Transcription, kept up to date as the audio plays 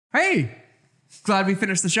Hey, glad we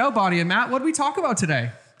finished the show, Bonnie and Matt. What did we talk about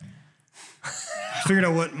today? I figured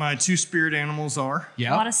out what my two spirit animals are.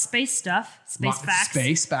 Yeah. A lot of space stuff, facts.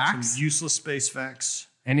 Space facts. Some useless space facts.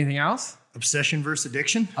 Anything else? Obsession versus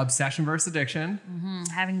addiction. Obsession versus addiction.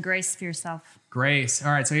 Having grace for yourself. Grace.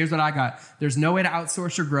 All right, so here's what I got. There's no way to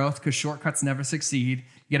outsource your growth because shortcuts never succeed.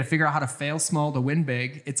 You got to figure out how to fail small to win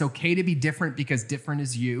big. It's okay to be different because different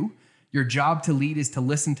is you. Your job to lead is to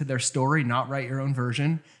listen to their story, not write your own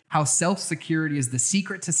version. How self-security is the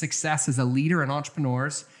secret to success as a leader and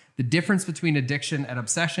entrepreneurs. The difference between addiction and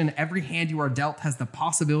obsession. Every hand you are dealt has the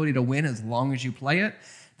possibility to win as long as you play it.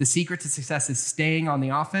 The secret to success is staying on the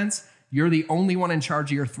offense. You're the only one in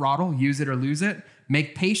charge of your throttle. Use it or lose it.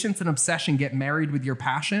 Make patience and obsession get married with your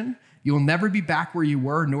passion. You will never be back where you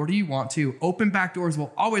were, nor do you want to. Open back doors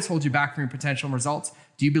will always hold you back from your potential results.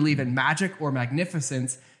 Do you believe in magic or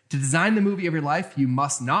magnificence? To design the movie of your life, you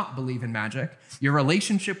must not believe in magic. Your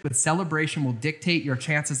relationship with celebration will dictate your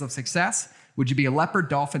chances of success. Would you be a leopard,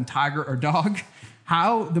 dolphin, tiger, or dog?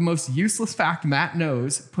 How the most useless fact Matt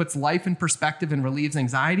knows puts life in perspective and relieves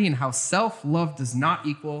anxiety, and how self-love does not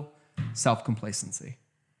equal self-complacency.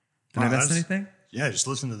 Did I miss anything? Yeah, just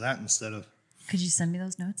listen to that instead of... Could you send me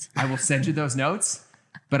those notes? I will send you those notes,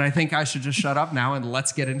 but I think I should just shut up now and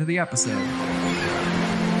let's get into the episode.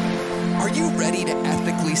 Are you ready to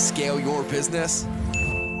ethically scale your business?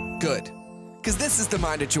 Good. Because this is the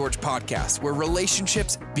Mind of George podcast, where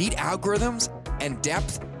relationships beat algorithms and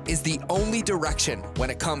depth is the only direction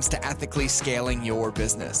when it comes to ethically scaling your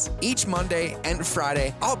business. Each Monday and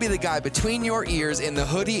Friday, I'll be the guy between your ears in the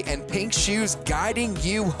hoodie and pink shoes guiding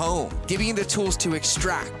you home, giving you the tools to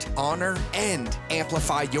extract, honor, and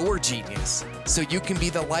amplify your genius so you can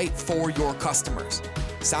be the light for your customers.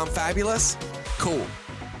 Sound fabulous? Cool.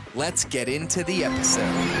 Let's get into the episode.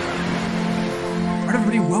 All right,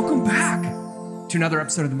 everybody, welcome back to another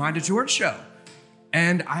episode of the Mind of George show.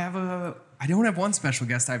 And I don't have one special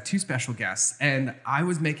guest, I have two special guests. And I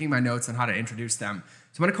was making my notes on how to introduce them.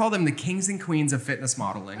 So I'm gonna call them the kings and queens of fitness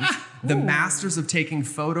modeling, the masters of taking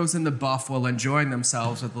photos in the buff while enjoying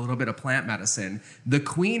themselves with a little bit of plant medicine, the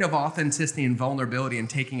queen of authenticity and vulnerability and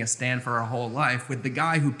taking a stand for her whole life, with the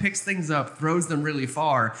guy who picks things up, throws them really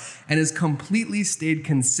far, and has completely stayed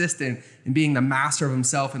consistent in being the master of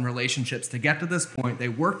himself in relationships to get to this point. They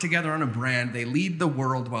work together on a brand, they lead the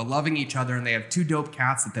world while loving each other, and they have two dope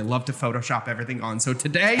cats that they love to Photoshop everything on. So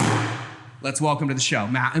today, let's welcome to the show,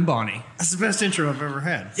 Matt and Bonnie. That's the best intro I've ever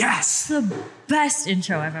had. Yes! The best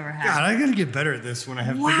intro I've ever had. God, I got to get better at this when I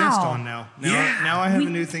have the guest on now. Now I have a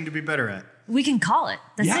new thing to be better at. We can call it.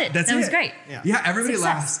 That's it. That was great. Yeah, everybody Success.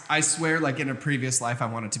 laughs. I swear, like in a previous life, I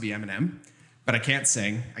wanted to be Eminem, but I can't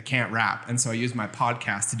sing, I can't rap. And so I use my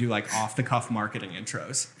podcast to do like off-the-cuff marketing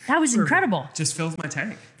intros. That was incredible. Just fills my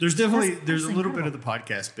tank. There's a little bit incredible. of the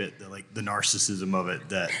podcast bit, that, like the narcissism of it,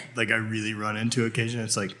 that like I really run into occasionally.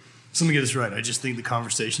 It's like, so let me get this right. I just think the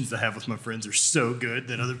conversations I have with my friends are so good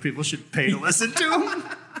that other people should pay to listen to them.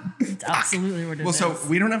 It's absolutely what it Well, is. so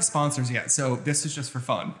we don't have sponsors yet, so this is just for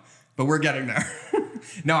fun, but we're getting there.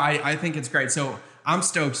 No, I think it's great. So I'm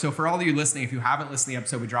stoked. So for all of you listening, if you haven't listened to the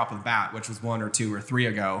episode we dropped with Bat, which was 1 or 2 or 3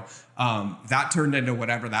 ago, that turned into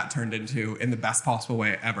whatever that turned into in the best possible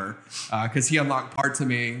way ever, because he unlocked parts of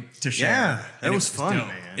me to share. Yeah, that And was fun, dope.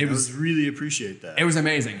 man. It I was really appreciate that. It was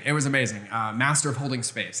amazing. It was amazing. Master of holding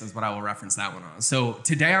space is what I will reference that one on. So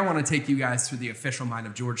today I want to take you guys through the official Mind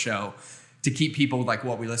of George show to keep people with like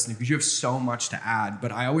what we listen to, because you have so much to add.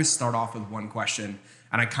 But I always start off with one question,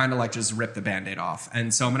 and I kind of like just rip the Band-Aid off.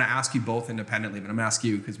 And so I'm going to ask you both independently, but I'm going to ask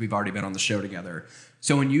you because we've already been on the show together.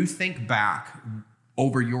 So when you think back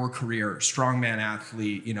over your career, strongman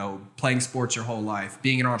athlete, you know, playing sports your whole life,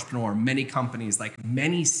 being an entrepreneur, many companies, like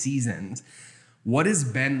many seasons, what has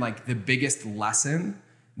been like the biggest lesson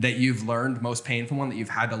that you've learned, most painful one that you've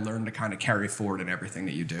had to learn to kind of carry forward in everything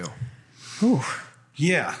that you do? Whew.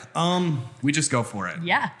 Yeah. We just go for it.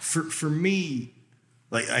 yeah. For me,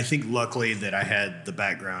 like I think luckily that I had the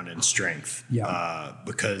background in strength. Yeah.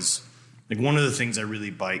 Because like one of the things I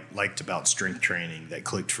really liked about strength training that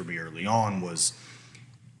clicked for me early on was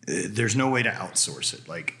there's no way to outsource it.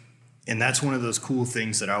 Like, and that's one of those cool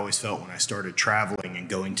things that I always felt when I started traveling and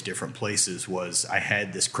going to different places was I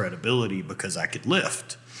had this credibility because I could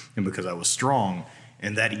lift and because I was strong,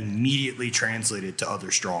 and that immediately translated to other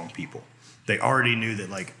strong people. They already knew that,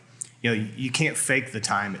 like, you know, you can't fake the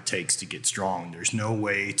time it takes to get strong. There's no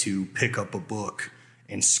way to pick up a book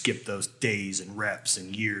and skip those days and reps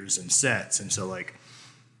and years and sets. And so, like,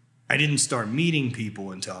 I didn't start meeting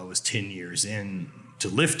people until I was 10 years in to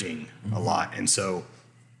lifting a lot. And so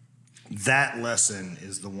that lesson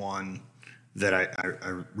is the one that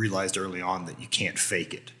I realized early on, that you can't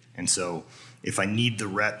fake it. And so if I need the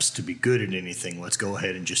reps to be good at anything, let's go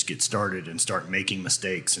ahead and just get started and start making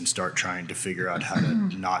mistakes and start trying to figure out how to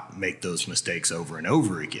not make those mistakes over and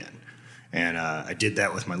over again. And I did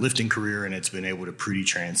that with my lifting career, and it's been able to pretty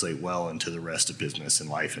translate well into the rest of business and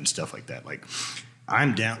life and stuff like that. Like,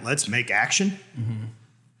 I'm down, let's make action,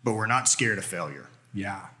 but we're not scared of failure.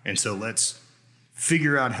 Yeah. And so let's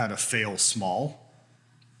figure out how to fail small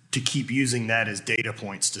to keep using that as data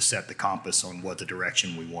points to set the compass on what the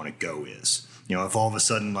direction we want to go is. You know, if all of a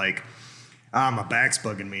sudden, like, my back's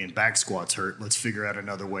bugging me and back squats hurt, let's figure out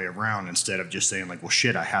another way around instead of just saying, like, well,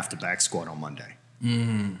 shit, I have to back squat on Monday.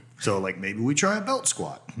 So, like, maybe we try a belt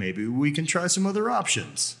squat. Maybe we can try some other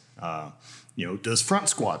options. You know, does front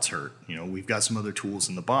squats hurt? You know, we've got some other tools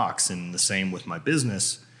in the box. And the same with my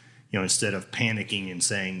business. You know, instead of panicking and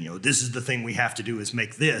saying, you know, this is the thing we have to do is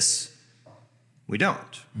make this, we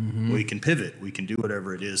don't. We can pivot. We can do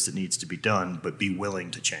whatever it is that needs to be done, but be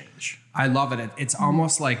willing to change. I love it. It's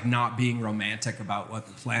almost like not being romantic about what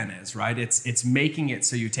the plan is, right? It's making it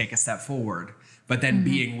so you take a step forward, but then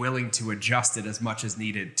being willing to adjust it as much as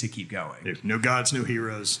needed to keep going. No gods, no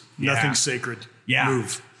heroes, nothing sacred.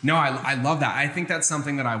 Move. No, I love that. I think that's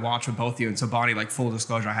something that I watch with both of you. And so, Bonnie, like, full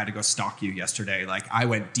disclosure, I had to go stalk you yesterday. Like, I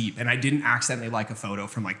went deep, and I didn't accidentally like a photo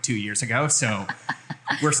from like 2 years ago. So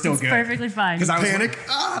we're still good. Perfectly fine. Because Panic.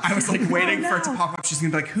 I was like waiting for it to pop up. She's gonna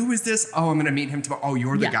be like, "Who is this? Oh, I'm gonna meet him tomorrow. Oh,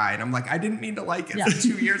 you're the guy." And I'm like, I didn't mean to like it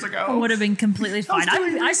 2 years ago. It would have been completely fine. I'd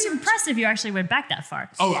be impressed if you actually went back that far.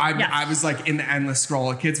 Oh, I was like in the endless scroll.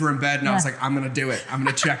 The kids were in bed, and I was like, I'm gonna do it. I'm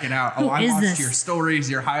gonna check it out. I watched your stories,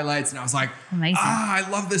 your highlights, and I was like, amazing. I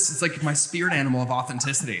love this. It's like my spirit animal of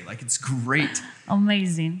authenticity. Like, it's great.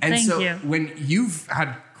 Amazing. And Thank so you. when you've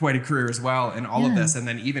had quite a career as well in all of this, and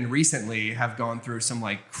then even recently have gone through some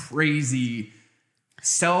like crazy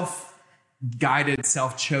self-guided,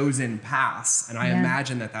 self-chosen paths, and I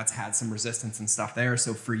imagine that that's had some resistance and stuff there.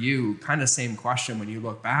 So for you, kind of same question when you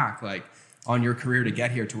look back, like on your career to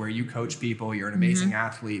get here to where you coach people, you're an amazing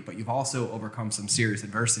athlete, but you've also overcome some serious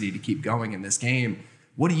adversity to keep going in this game.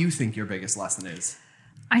 What do you think your biggest lesson is?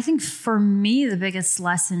 I think for me, the biggest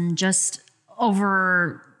lesson just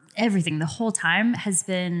over everything the whole time has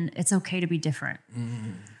been it's okay to be different.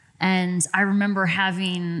 And I remember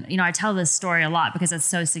having, you know, I tell this story a lot because it's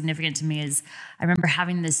so significant to me, is I remember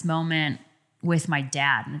having this moment with my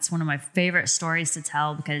dad. And it's one of my favorite stories to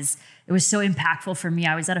tell because it was so impactful for me.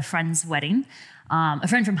 I was at a friend's wedding, a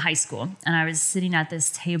friend from high school. And I was sitting at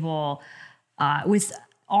this table with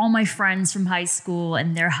all my friends from high school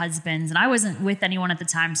and their husbands. And I wasn't with anyone at the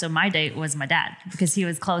time. So my date was my dad because he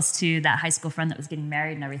was close to that high school friend that was getting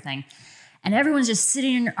married and everything. And everyone's just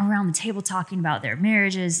sitting around the table talking about their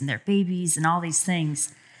marriages and their babies and all these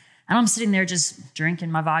things. And I'm sitting there just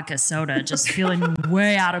drinking my vodka soda, just feeling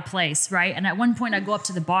way out of place, right? And at one point I go up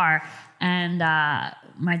to the bar and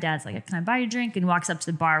my dad's like, "Can I buy you a drink?" And walks up to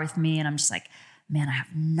the bar with me. And I'm just like, man, I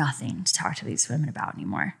have nothing to talk to these women about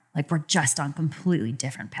anymore. Like, we're just on completely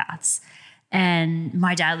different paths. And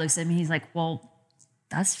my dad looks at me, he's like, "Well,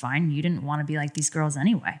 that's fine. You didn't want to be like these girls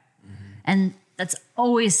anyway." And that's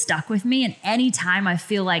always stuck with me. And anytime I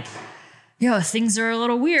feel like, things are a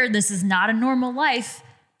little weird, this is not a normal life,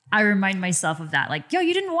 I remind myself of that. Like,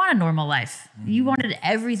 you didn't want a normal life. You wanted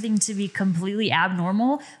everything to be completely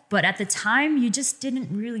abnormal. But at the time, you just didn't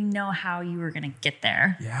really know how you were going to get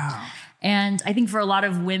there. Yeah. And I think for a lot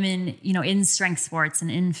of women, in strength sports and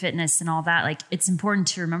in fitness and all that, like, it's important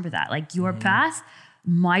to remember that. Like, your path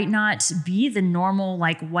might not be the normal,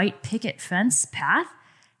 like, white picket fence path.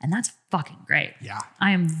 And that's fucking great. Yeah. I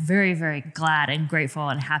am very, very glad and grateful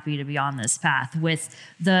and happy to be on this path with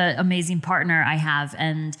the amazing partner I have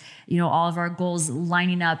and, all of our goals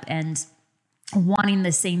lining up and wanting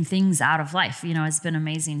the same things out of life, has been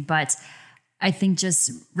amazing. But I think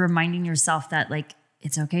just reminding yourself that, like,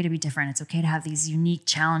 it's okay to be different. It's okay to have these unique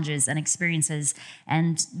challenges and experiences.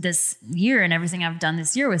 And this year and everything I've done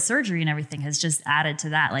this year with surgery and everything has just added to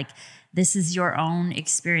that. Like, this is your own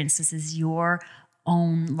experience. This is your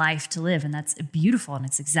own life to live. And that's beautiful. And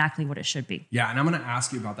it's exactly what it should be. Yeah. And I'm going to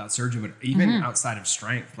ask you about that surgery, but even outside of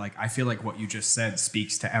strength, like, I feel like what you just said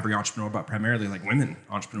speaks to every entrepreneur, but primarily like women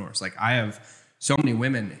entrepreneurs. Like, I have so many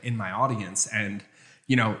women in my audience and,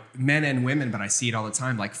 men and women, but I see it all the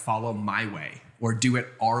time, like, follow my way or do it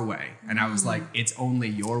our way. And I was like, it's only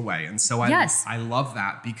your way. And so I love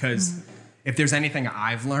that because if there's anything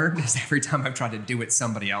I've learned is every time I've tried to do it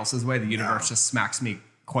somebody else's way, the universe just smacks me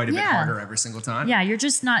quite a bit harder every single time. Yeah, you're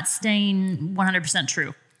just not staying 100%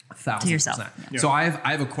 true 1,000%. to yourself. Yeah. So I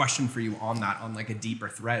have a question for you on that, on like a deeper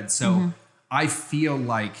thread. So I feel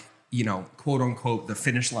like quote unquote, the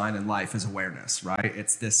finish line in life is awareness, right?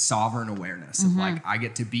 It's this sovereign awareness of like, I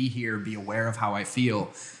get to be here, be aware of how I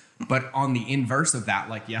feel. But on the inverse of that,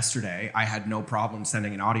 like yesterday, I had no problem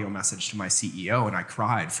sending an audio message to my CEO and I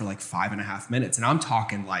cried for like 5.5 minutes. And I'm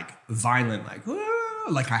talking like violent,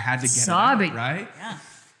 like I had to get sobbing. it out, right? Yeah.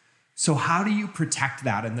 So how do you protect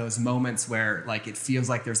that in those moments where like it feels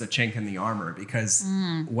like there's a chink in the armor? Because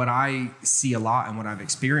what I see a lot and what I've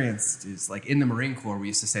experienced is like in the Marine Corps, we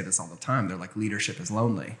used to say this all the time. They're like, leadership is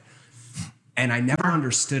lonely. And I never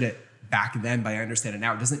understood it back then, but I understand it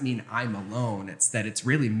now. It doesn't mean I'm alone. It's that it's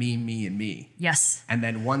really me, and me. Yes. And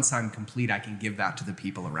then once I'm complete, I can give that to the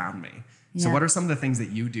people around me. So Yeah. what are some of the things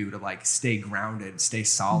that you do to like stay grounded, stay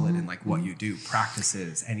solid in like what you do,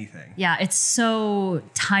 practices, anything? Yeah, it's so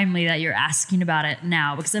timely that you're asking about it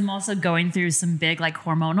now because I'm also going through some big like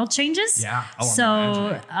hormonal changes. Yeah. Oh,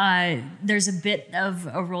 so there's a bit of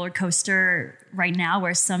a roller coaster right now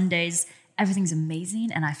where some days everything's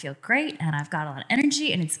amazing and I feel great and I've got a lot of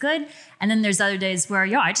energy and it's good. And then there's other days where,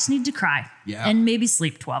 I just need to cry and maybe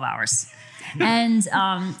sleep 12 hours. And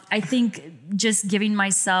I think just giving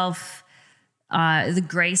myself the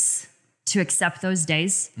grace to accept those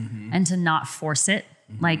days and to not force it.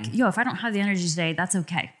 Like, if I don't have the energy today, that's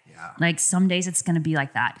okay. Yeah. Like some days it's going to be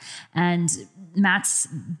like that. And Matt's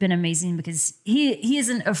been amazing because he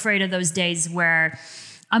isn't afraid of those days where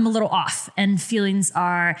I'm a little off and feelings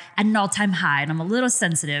are at an all-time high and I'm a little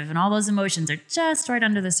sensitive and all those emotions are just right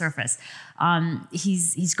under the surface.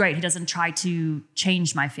 He's great. He doesn't try to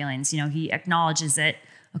change my feelings. He acknowledges it.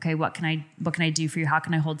 Okay, what can I do for you? How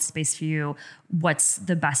can I hold space for you? What's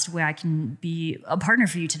the best way I can be a partner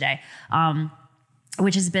for you today?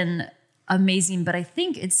 Which has been amazing. But I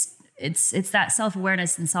think it's that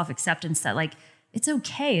self-awareness and self-acceptance that like, it's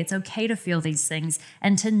okay. It's okay to feel these things,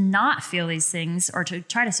 and to not feel these things or to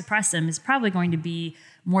try to suppress them is probably going to be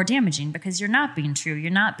more damaging because you're not being true.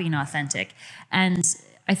 You're not being authentic. And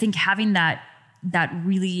I think having that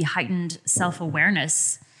really heightened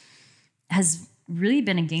self-awareness has really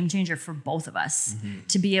been a game changer for both of us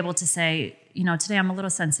to be able to say, today I'm a little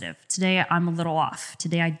sensitive. Today I'm a little off.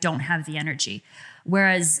 Today I don't have the energy.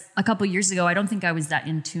 Whereas a couple of years ago, I don't think I was that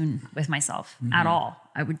in tune with myself at all.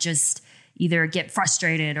 I would just either get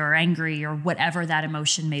frustrated or angry or whatever that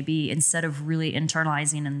emotion may be, instead of really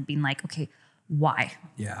internalizing and being like, okay, why?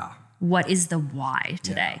 Yeah. What is the why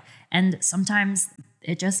today? Yeah. And sometimes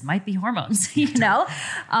it just might be hormones,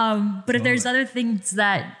 but if there's other things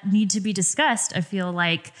that need to be discussed, I feel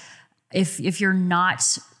like if you're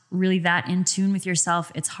not really that in tune with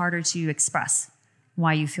yourself, it's harder to express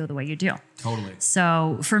why you feel the way you do. Totally.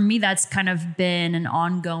 So for me, that's kind of been an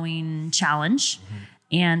ongoing challenge.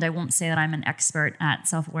 And I won't say that I'm an expert at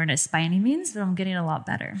self-awareness by any means, but I'm getting a lot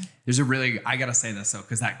better. I got to say this though,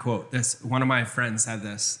 because that quote, one of my friends said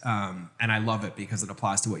this, and I love it because it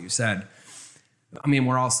applies to what you said. I mean,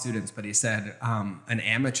 we're all students, but he said, an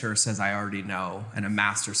amateur says, I already know. And a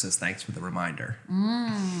master says, thanks for the reminder.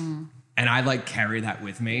 And I like carry that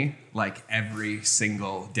with me like every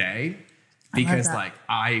single day because like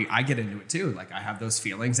I get into it too. Like I have those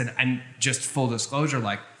feelings and just full disclosure,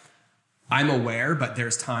 like I'm aware, but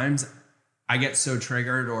there's times I get so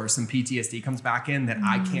triggered or some PTSD comes back in that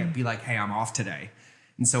I can't be like, hey, I'm off today.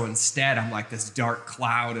 And so instead I'm like this dark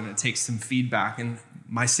cloud and it takes some feedback. And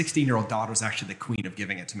my 16-year-old daughter is actually the queen of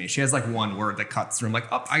giving it to me. She has like one word that cuts through. I'm like,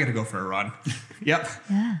 I got to go for a run. Yep.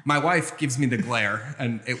 Yeah. My wife gives me the glare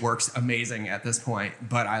and it works amazing at this point,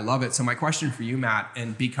 but I love it. So my question for you, Matt,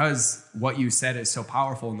 and because what you said is so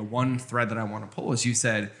powerful, and the one thread that I want to pull is you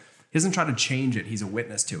said, he doesn't try to change it. He's a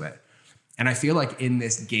witness to it. And I feel like in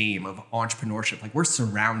this game of entrepreneurship, like we're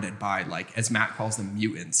surrounded by like, as Matt calls them,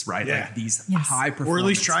 mutants, right? Yeah. Like these high performers. Or at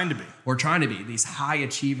least trying to be. We're trying to be these high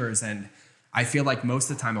achievers. And I feel like most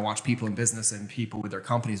of the time I watch people in business and people with their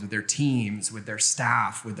companies, with their teams, with their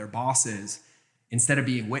staff, with their bosses, instead of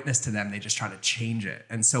being witness to them, they just try to change it.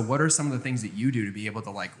 And so what are some of the things that you do to be able to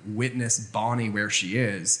like witness Bonnie where she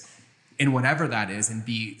is in whatever that is and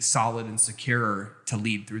be solid and secure to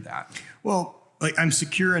lead through that? Well, like I'm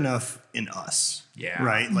secure enough in us,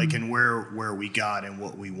 right? Like in where we got and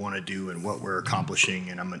what we want to do and what we're accomplishing.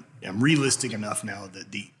 And I'm realistic enough now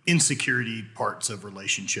that the insecurity parts of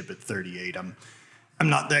relationship at 38, I'm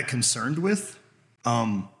not that concerned with,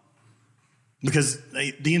 because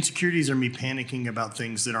the insecurities are me panicking about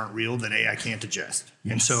things that aren't real that I can't adjust.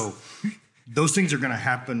 Yes. And so those things are going to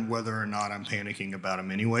happen whether or not I'm panicking about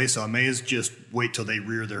them anyway. So I may as just wait till they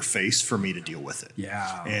rear their face for me to deal with it.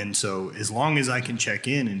 Yeah. And so as long as I can check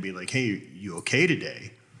in and be like, hey, you okay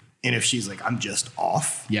today? And if she's like, I'm just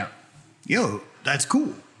off. Yeah. That's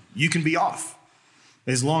cool. You can be off.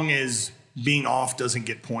 As long as being off doesn't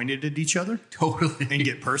get pointed at each other Totally. and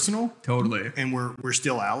get personal. Totally. And we're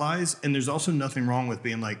still allies. And there's also nothing wrong with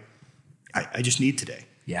being like, I just need today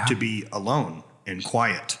to be alone and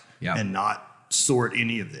quiet and not sort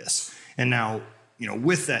any of this. And now,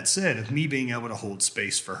 with that said, of me being able to hold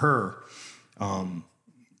space for her,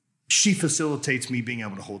 she facilitates me being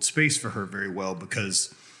able to hold space for her very well,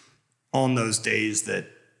 because on those days that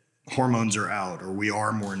hormones are out or we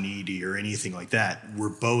are more needy or anything like that, we're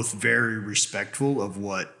both very respectful of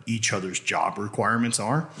what each other's job requirements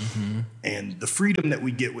are. Mm-hmm. And the freedom that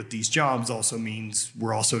we get with these jobs also means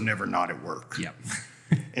we're also never not at work. Yep.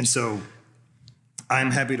 And so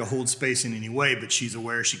I'm happy to hold space in any way, but she's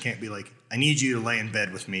aware she can't be like, I need you to lay in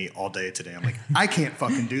bed with me all day today. I'm like, I can't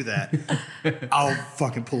fucking do that. I'll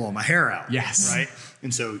fucking pull all my hair out. Yes. Right.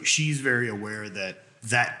 And so she's very aware that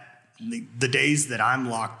the days that I'm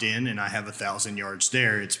locked in and I have 1,000 yards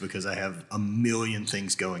there, it's because I have a million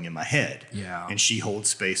things going in my head. Yeah. And she holds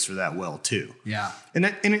space for that well too. Yeah. And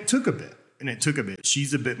it took a bit.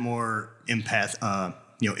 She's a bit more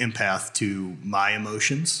empath to my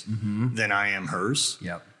emotions than I am hers.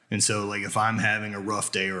 Yep. And so, like, if I'm having a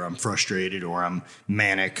rough day or I'm frustrated or I'm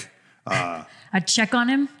manic, I check on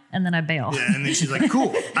him and then I bail. yeah, and then she's like,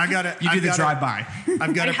 "Cool, I gotta." You do the drive-by.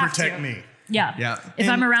 I've got to I have protect to. me. Yeah. Yeah. If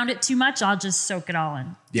I'm around it too much, I'll just soak it all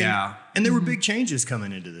in. Yeah. And there were big changes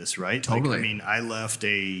coming into this, right? Totally. Like, I left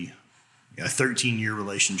a 13-year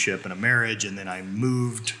relationship and a marriage, and then I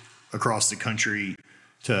moved across the country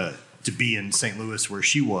to be in St. Louis where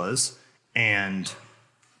she was, and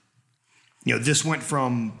this went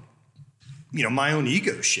from my own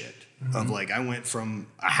ego shit of like, I went from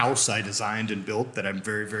a house I designed and built that I'm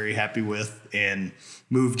very, very happy with, and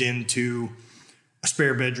moved into a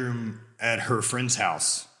spare bedroom at her friend's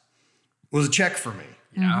house. It was a check for me.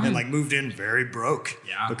 Yeah. And like moved in very broke.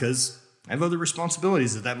 Yeah. Because I have other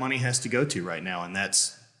responsibilities that money has to go to right now, and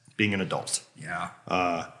that's being an adult. Yeah.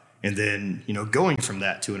 And then, going from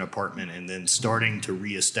that to an apartment and then starting to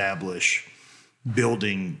reestablish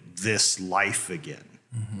building this life again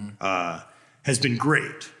has been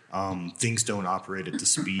great. Things don't operate at the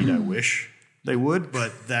speed I wish they would,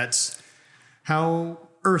 but that's how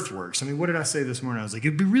Earth works. I mean, what did I say this morning? I was like,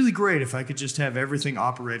 it'd be really great if I could just have everything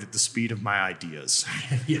operate at the speed of my ideas.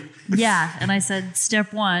 Yeah. And I said,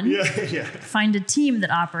 step one, Yeah. find a team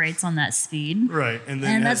that operates on that speed. Right. And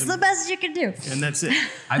that's the best you can do. And that's it.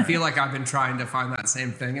 I feel like I've been trying to find that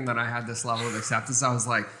same thing, and then I had this level of acceptance. I was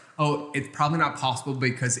like, oh, it's probably not possible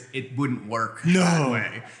because it wouldn't work that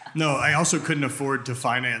way. No, I also couldn't afford to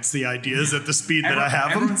finance the ideas at the speed that I have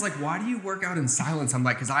them. Everyone's like, why do you work out in silence? I'm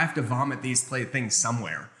like, because I have to vomit these things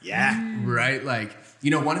somewhere. Yeah. Right? Like,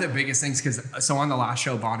 one of the biggest things, so on the last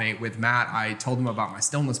show, Bon 8 with Matt, I told him about my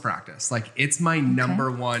stillness practice. Like, it's my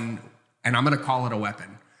number one, and I'm going to call it a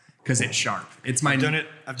weapon because it's sharp. It's my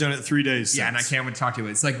I've done it 3 days. Yeah, and I can't wait to talk to you.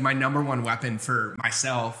 It's like my number one weapon for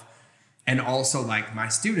myself and also like my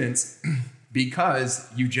students, because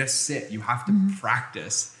you just sit, you have to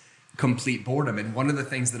practice complete boredom. And one of the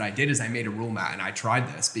things that I did is I made a rule, Matt, and I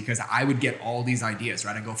tried this because I would get all these ideas,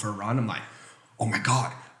 right? I go for a run. I'm like, oh my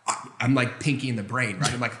God, I'm like Pinky in the Brain,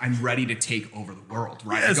 right? I'm like, I'm ready to take over the world,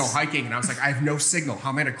 right? Yes. I go hiking and I was like, I have no signal. How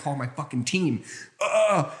am I going to call my fucking team?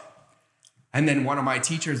 And then one of my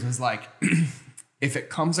teachers was like, if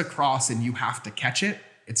it comes across and you have to catch it,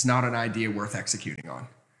 it's not an idea worth executing on.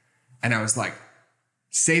 And I was like,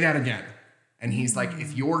 say that again. And he's like,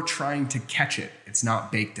 if you're trying to catch it, it's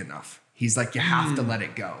not baked enough. He's like, you have to let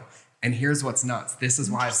it go. And here's what's nuts. This is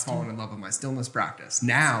why I've fallen in love with my stillness practice.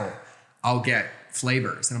 Now I'll get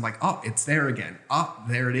flavors and I'm like, oh, it's there again. Oh,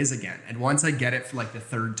 there it is again. And once I get it for like the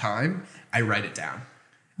third time, I write it down.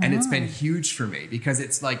 And it's been huge for me because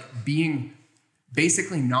it's like being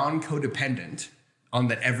basically non-codependent on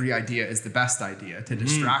that every idea is the best idea to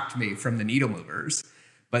distract me from the needle movers.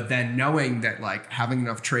 But then knowing that like having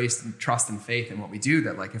enough trust and faith in what we do,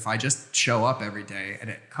 that like if I just show up every day and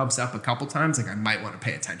it comes up a couple times, like I might want to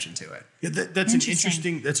pay attention to it. Yeah,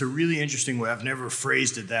 that's a really interesting way. I've never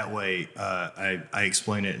phrased it that way. I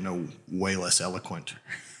explain it in a way less eloquent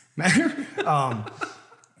manner.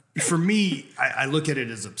 For me, I look at it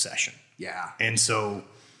as obsession. Yeah. And so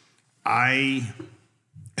I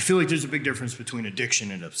feel like there's a big difference between addiction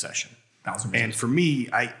and obsession. 1,000%. And for me,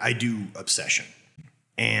 I do obsession.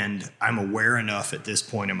 And I'm aware enough at this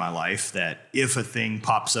point in my life that if a thing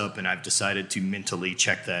pops up and I've decided to mentally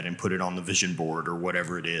check that and put it on the vision board or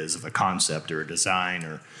whatever it is of a concept or a design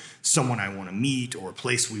or someone I want to meet or a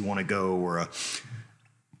place we want to go or a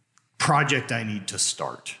project I need to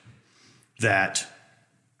start, that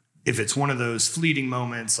if it's one of those fleeting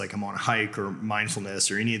moments like I'm on a hike or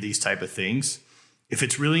mindfulness or any of these type of things, if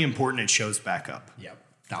it's really important, it shows back up. Yep.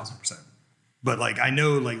 1000%. But like, I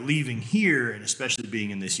know like leaving here and especially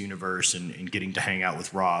being in this universe and getting to hang out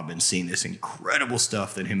with Rob and seeing this incredible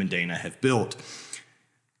stuff that him and Dana have built,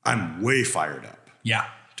 I'm way fired up. Yeah.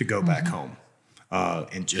 To go back home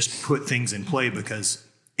and just put things in play because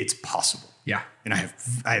it's possible. Yeah. And I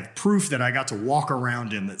have proof that I got to walk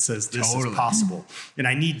around in that says this is possible. And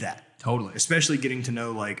I need that. Totally. Especially getting to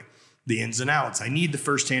know like the ins and outs. I need the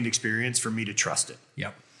firsthand experience for me to trust it.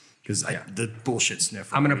 Yep. Because the bullshit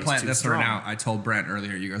sniffer. I'm going to plant this strong. right now. I told Brent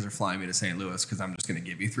earlier, you guys are flying me to St. Louis because I'm just going to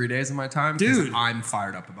give you 3 days of my time. Dude. I'm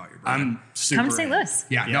fired up about your brand. I'm super Come to St. in. Louis.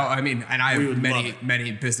 Yeah, no, I mean, and I We have would love it.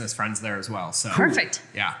 many business friends there as well. So Perfect.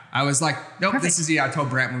 Yeah, I was like, nope, Perfect. this is I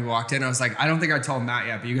told Brent when we walked in, I was like, I don't think I told Matt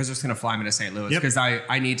yet, but you guys are just gonna fly me to St. Louis Yep. because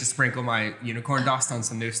I need to sprinkle my unicorn dust on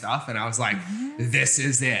some new stuff, and I was like, this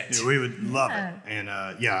is it. Yeah, we would love it. And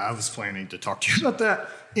I was planning to talk to you about that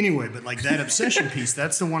anyway. But like that obsession piece,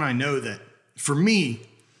 that's the one I know that for me,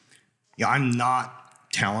 I'm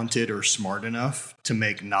not talented or smart enough to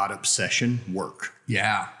make not obsession work.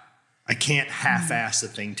 Yeah, I can't half-ass a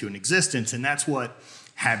thing to an existence, and that's what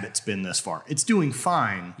Habit's been thus far. It's doing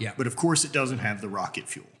fine, Yeah. but of course it doesn't have the rocket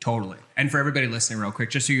fuel. totally. And for everybody listening, real quick,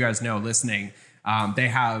 just so you guys know, listening. They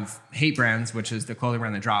have Hate Brands, which is the clothing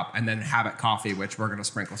brand they drop, and then Habit Coffee, which we're going to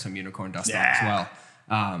sprinkle some unicorn dust on as well.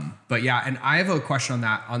 But yeah, and I have a question on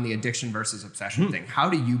that, on the addiction versus obsession thing. How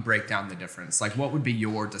do you break down the difference? Like, what would be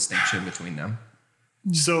your distinction between them?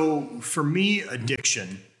 So for me,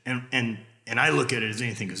 addiction, and I look at it as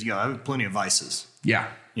anything because I have plenty of vices. Yeah.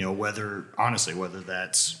 Whether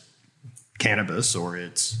that's cannabis or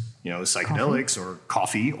it's psychedelics or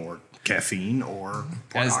coffee or caffeine or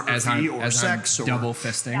pornography or sex or double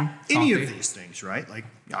fisting any coffee. of these things, right? Like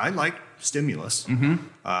I like stimulus. Me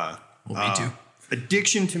too.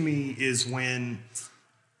 Addiction to me is when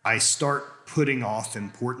I start putting off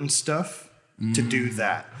important stuff to do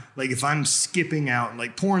that. Like if I'm skipping out,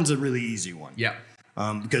 like porn's a really easy one. Yeah.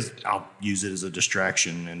 Because I'll use it as a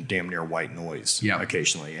distraction and damn near white noise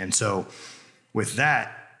occasionally. And so with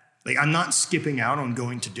that, like I'm not skipping out on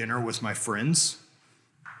going to dinner with my friends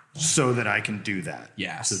so that I can do that.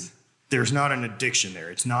 Yes. So there's not an addiction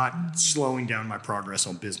there. It's not slowing down my progress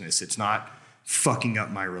on business. It's not fucking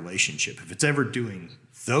up my relationship. If it's ever doing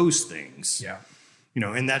those things,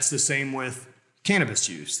 and that's the same with cannabis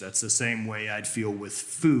use. That's the same way I'd feel with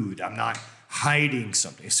food. I'm not hiding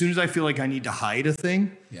something. As soon as I feel like I need to hide a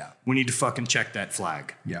thing, we need to fucking check that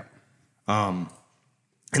flag. Yeah. And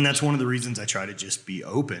that's one of the reasons I try to just be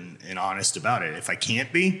open and honest about it. If I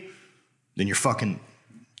can't be, then you're fucking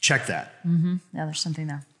check that. Yeah, there's something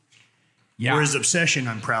there. Yeah. Whereas obsession,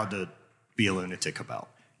 I'm proud to be a lunatic about.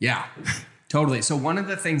 Yeah, totally. So one of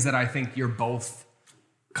the things that I think you're both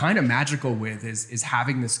kind of magical with is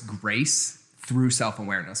having this grace through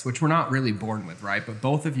self-awareness, which we're not really born with, right? But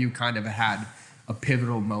both of you kind of had a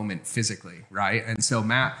pivotal moment physically, right? And so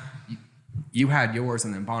Matt, you had yours,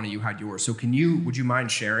 and then Bonnie, you had yours. So would you mind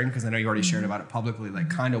sharing? Because I know you already shared about it publicly, like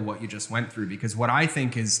kind of what you just went through. Because what I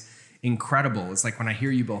think is incredible is like when I hear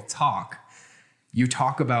you both talk, you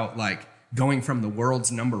talk about like going from the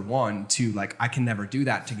world's number one to like, I can never do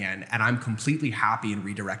that again. And I'm completely happy in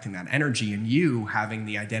redirecting that energy, and you having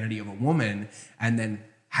the identity of a woman and then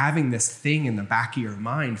having this thing in the back of your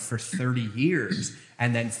mind for 30 years.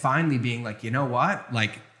 And then finally being like, you know what?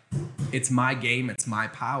 Like, it's my game, it's my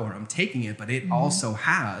power. I'm taking it, but it also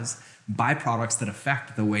has byproducts that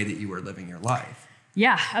affect the way that you are living your life.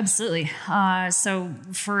 Yeah, absolutely. So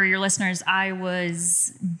for your listeners, I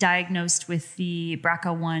was diagnosed with the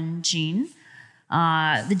BRCA1 gene,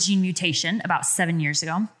 the gene mutation about 7 years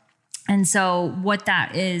ago. And so what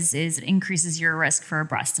that is it increases your risk for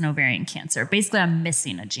breast and ovarian cancer. Basically, I'm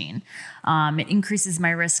missing a gene. It increases my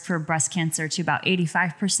risk for breast cancer to about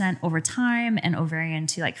 85% over time and ovarian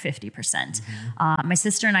to like 50%. My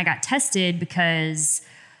sister and I got tested because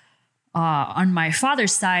on my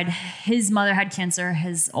father's side, his mother had cancer,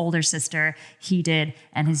 his older sister, he did,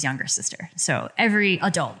 and his younger sister. So every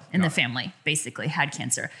adult in the family basically had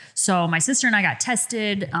cancer. So my sister and I got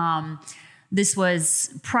tested. This was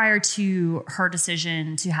prior to her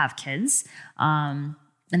decision to have kids. And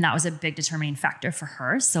that was a big determining factor for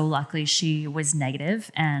her. So luckily she was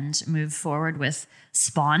negative and moved forward with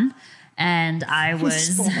Spawn. And I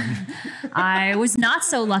was not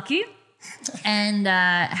so lucky and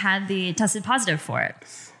tested positive for it.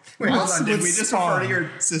 Wait, hold on. Did we just refer to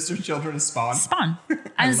your sister's children as Spawn? Spawn,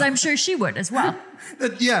 as I'm sure she would as well.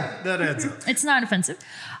 That adds up. It's not offensive.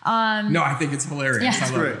 No, I think it's hilarious. Yeah. I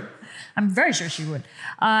love it. I'm very sure she would.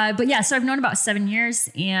 But yeah, so I've known about 7 years,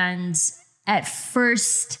 and at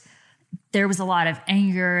first there was a lot of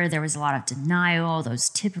anger. There was a lot of denial, those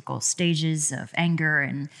typical stages of anger.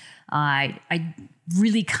 And I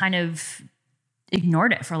really kind of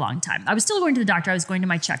ignored it for a long time. I was still going to the doctor. I was going to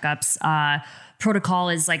my checkups. Protocol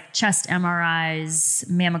is like chest MRIs,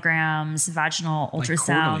 mammograms, vaginal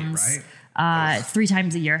ultrasounds, quarterly, right? 3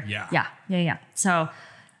 times a year. Yeah. So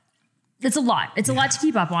it's a lot. It's a lot to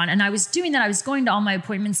keep up on. And I was doing that. I was going to all my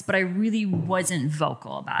appointments, but I really wasn't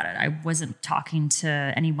vocal about it. I wasn't talking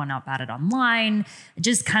to anyone about it online. I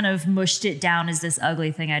just kind of mushed it down as this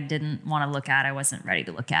ugly thing I didn't want to look at. I wasn't ready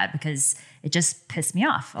to look at because it just pissed me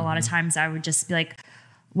off. A lot of times I would just be like,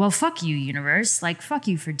 well, fuck you, universe. Like, fuck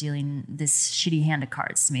you for dealing this shitty hand of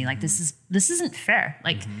cards to me. Like, this isn't fair.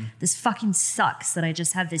 Like, this fucking sucks that I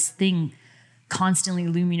just have this thing constantly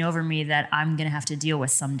looming over me that I'm going to have to deal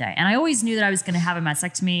with someday. And I always knew that I was going to have a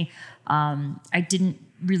mastectomy. I didn't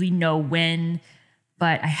really know when,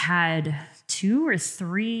 but I had 2 or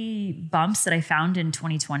 3 bumps that I found in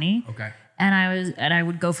 2020. Okay. And I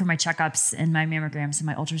would go for my checkups and my mammograms and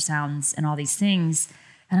my ultrasounds and all these things.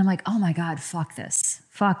 And I'm like, oh my God, fuck this.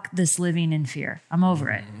 Fuck this living in fear. I'm over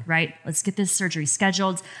it, right? Let's get this surgery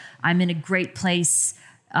scheduled. I'm in a great place.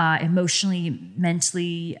 Emotionally,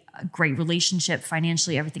 mentally, a great relationship,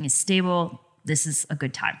 financially, everything is stable. This is a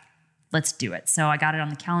good time. Let's do it. So I got it on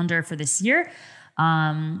the calendar for this year.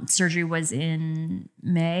 Surgery was in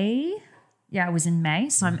May. Yeah, it was in May.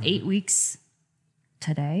 So I'm 8 weeks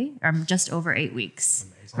today. I'm just over 8 weeks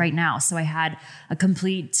right now. So I had a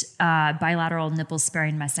complete bilateral nipple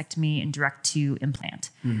sparing mastectomy and direct to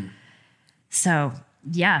implant. So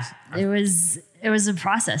yeah, it was a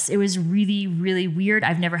process. It was really, really weird.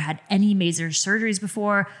 I've never had any major surgeries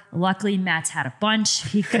before. Luckily, Matt's had a bunch.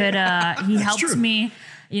 He could, he helped me,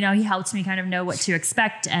 he helped me kind of know what to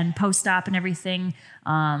expect and post-op and everything.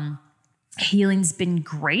 Healing's been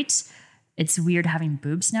great. It's weird having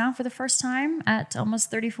boobs now for the first time at almost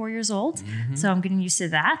 34 years old. So I'm getting used to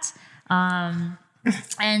that.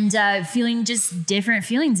 And feeling just different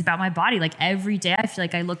feelings about my body. Like every day I feel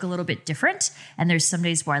like I look a little bit different, and there's some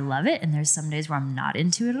days where I love it and there's some days where I'm not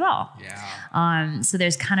into it at all. So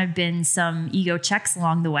there's kind of been some ego checks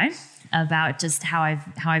along the way about just how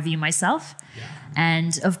I view myself.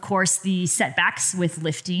 And of course the setbacks with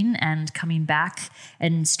lifting and coming back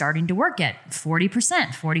and starting to work at 40%,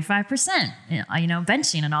 45%,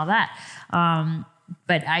 benching and all that.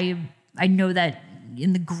 But I know that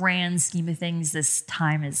in the grand scheme of things, this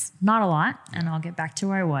time is not a lot, and I'll get back to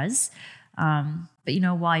where I was. But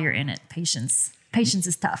while you're in it, patience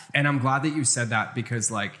is tough. And I'm glad that you said that, because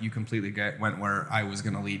like you completely went where I was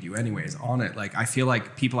going to lead you anyways on it. Like, I feel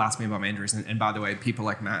like people ask me about my injuries. And by the way, people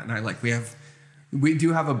like Matt and I, like we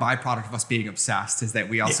do have a byproduct of us being obsessed, is that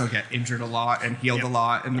we also get injured a lot and healed a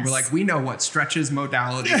lot. And we're like, we know what stretches,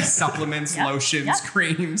 modalities, supplements, lotions,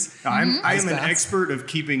 creams. I'm an expert of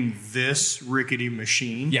keeping this rickety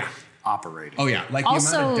machine operating. Oh yeah. Like also,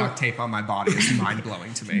 the amount of duct tape on my body is mind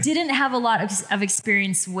blowing to me. Didn't have a lot of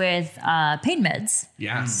experience with pain meds.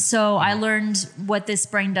 So I learned what this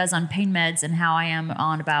brain does on pain meds and how I am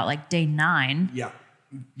on about like day 9. Yeah.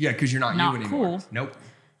 Cause you're not you anymore. Cool. Nope.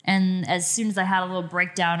 And as soon as I had a little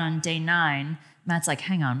breakdown on day 9, Matt's like,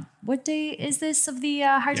 hang on, what day is this of the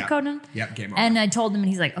hydrocodone? Game over. And I told him, and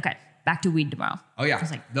he's like, okay, back to weed tomorrow. Oh yeah. I was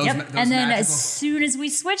like, those and then as soon as we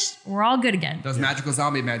switched, we're all good again. Those magical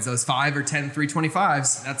zombie meds, those 5 or 10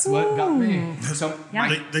 325s, that's what got me. So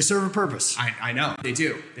they serve a purpose. I know, they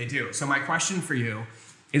do. So my question for you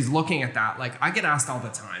is, looking at that, like I get asked all the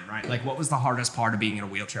time, right? Like, what was the hardest part of being in a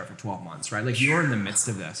wheelchair for 12 months, right? Like you're in the midst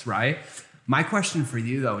of this, right? My question for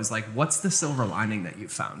you though is like, what's the silver lining that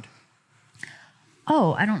you've found?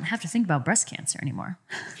 Oh, I don't have to think about breast cancer anymore.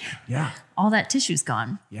 Yeah. All that tissue's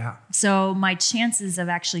gone. Yeah. So my chances of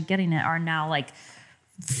actually getting it are now like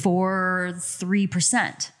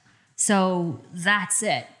 3%. So that's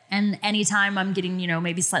it. And anytime I'm getting,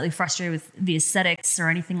 maybe slightly frustrated with the aesthetics or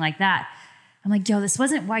anything like that, I'm like, yo, this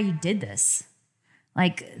wasn't why you did this.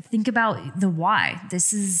 Like, think about the why.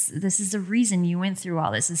 This is the reason you went through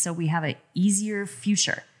all this, is so we have an easier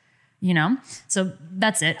future, So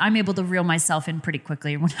that's it. I'm able to reel myself in pretty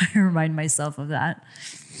quickly when I remind myself of that.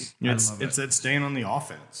 It's that staying on the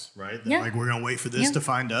offense, right? That like, we're going to wait for this to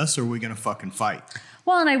find us, or we're going to fucking fight.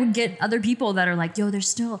 Well, and I would get other people that are like, yo, there's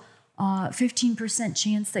still 15%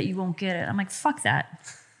 chance that you won't get it. I'm like, fuck that.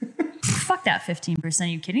 Fuck that 15%. Are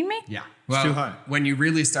you kidding me? Yeah. Well, it's too high. When you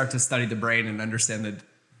really start to study the brain and understand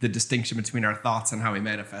the distinction between our thoughts and how we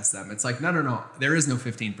manifest them, it's like, no. There is no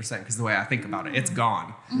 15%, because the way I think about it, it's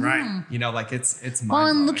gone. Right. Like it's mind-blowing. Well,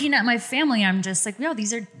 and looking at my family, I'm just like, yo,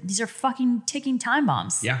 these are fucking ticking time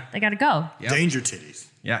bombs. Yeah. They got to go. Yep. Danger titties.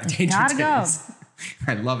 Yeah. Danger Gotta titties.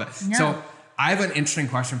 I love it. Yeah. So I have an interesting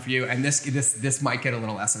question for you, and this might get a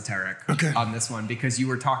little esoteric on this one, because you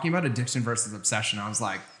were talking about addiction versus obsession. I was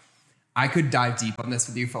like, I could dive deep on this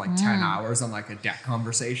with you for like 10 hours on like a deck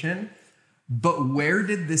conversation. But where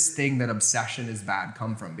did this thing that obsession is bad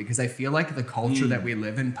come from? Because I feel like the culture that we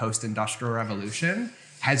live in post-industrial revolution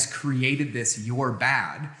has created this you're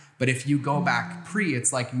bad. But if you go back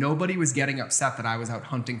it's like nobody was getting upset that I was out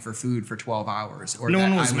hunting for food for 12 hours. Or No that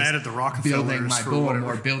one was I mad at the Rockefellers building my for boom whatever.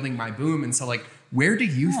 or building my boom. And so like, where do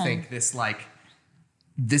you think this like,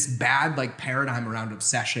 this bad like paradigm around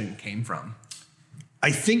obsession came from?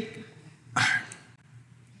 I think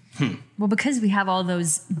Well, because we have all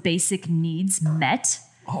those basic needs met,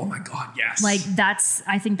 Oh my God, yes. like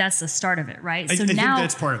I think that's the start of it, right? I So think now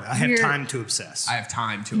that's part of it. I have we're- time to obsess. I have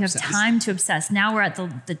time to You have obsess. time to obsess. Now we're at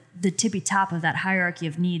the tippy top of that hierarchy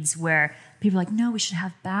of needs where people are like, no, we should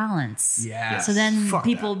have balance. Yes. So then Fuck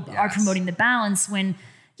people that. are Yes. promoting the balance when,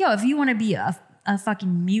 if you want to be a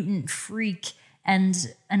fucking mutant freak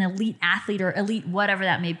and an elite athlete or elite whatever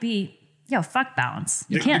that may be, fuck balance.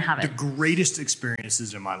 You can't have The it. greatest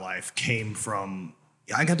experiences in my life came from,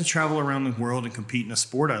 I got to travel around the world and compete in a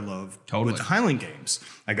sport I love Totally. with the Highland Games.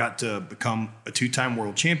 I got to become a 2-time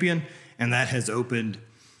world champion, and that has opened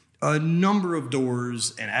a number of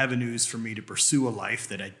doors and avenues for me to pursue a life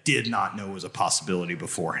that I did not know was a possibility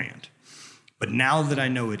beforehand. But now that I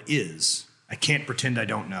know it is, I can't pretend I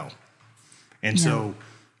don't know. And so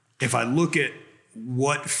if I look at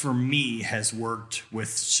what for me has worked with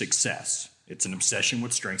success, it's an obsession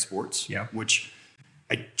with strength sports, which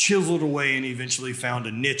I chiseled away and eventually found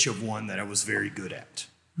a niche of one that I was very good at.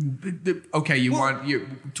 Okay, you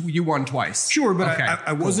won twice. Sure, but okay,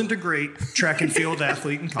 I wasn't a great track and field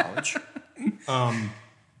athlete in college. I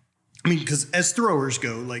mean, because as throwers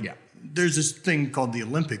go, like there's this thing called the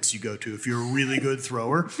Olympics you go to. If you're a really good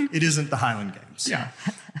thrower, it isn't the Highland Games. Yeah.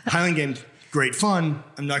 Highland Games, great fun.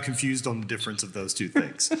 I'm not confused on the difference of those two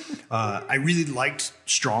things. I really liked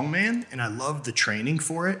strongman, and I loved the training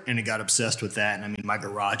for it, and I got obsessed with that. And I mean, my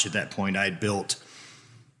garage at that point I had built.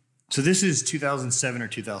 So this is 2007 or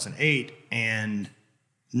 2008, and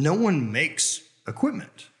no one makes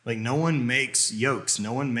equipment. Like no one makes yokes,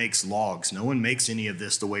 no one makes logs, no one makes any of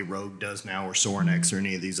this the way Rogue does now or Sorinex or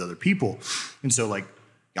any of these other people. And so like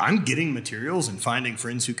I'm getting materials and finding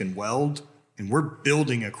friends who can weld, and we're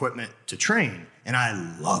building equipment to train. And I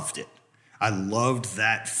loved it. I loved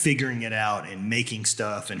that, figuring it out and making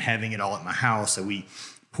stuff and having it all at my house. So we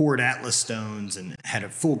poured Atlas stones and had a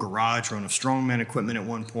full garage run of strongman equipment at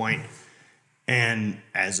one point. And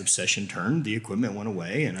as obsession turned, the equipment went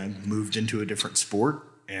away and I moved into a different sport.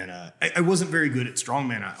 And I wasn't very good at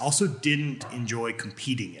strongman. I also didn't enjoy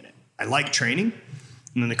competing in it. I liked training,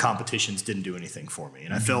 and then the competitions didn't do anything for me.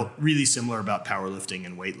 And I felt really similar about powerlifting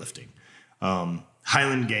and weightlifting.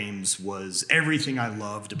 Highland Games was everything I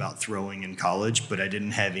loved about throwing in college, but I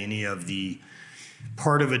didn't have any of the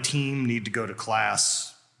part of a team, need to go to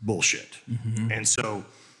class bullshit. And so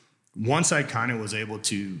once I kind of was able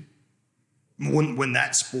to, when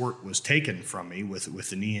that sport was taken from me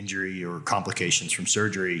with a knee injury or complications from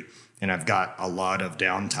surgery, and I've got a lot of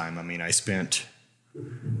downtime. I mean, I spent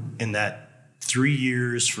in that 3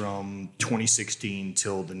 years from 2016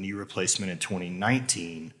 till the knee replacement in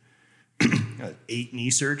 2019, 8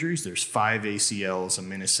 knee surgeries. There's 5 ACLs, a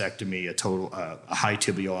meniscectomy, a high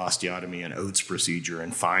tibial osteotomy, an Oates procedure,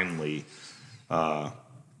 and finally, I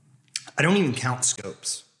don't even count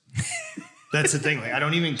scopes. That's the thing. Like, I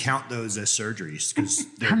don't even count those as surgeries because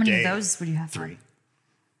they're How many of those would you have? 3.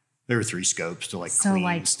 There were 3 scopes to So, clean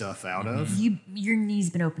like, stuff out of. Your knee's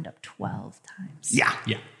been opened up 12 times. Yeah,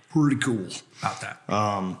 pretty cool. About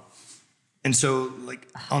that. And so, like,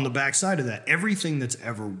 on the backside of that, everything that's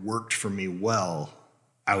ever worked for me well,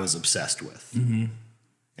 I was obsessed with.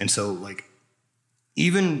 And so, like,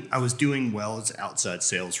 even I was doing well as outside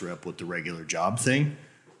sales rep with the regular job thing.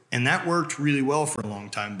 And that worked really well for a long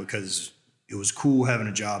time because it was cool having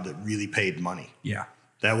a job that really paid money. Yeah.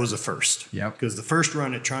 That was a first. Yep. Because the first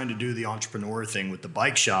run at trying to do the entrepreneur thing with the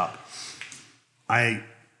bike shop, I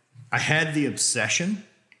had the obsession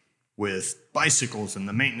with bicycles and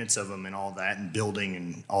the maintenance of them and all that and building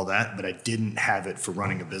and all that, but I didn't have it for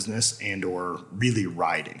running a business and or really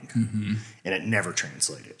riding. And it never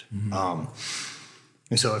translated.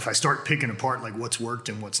 And so if I start picking apart like what's worked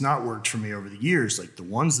and what's not worked for me over the years, like the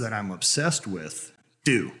ones that I'm obsessed with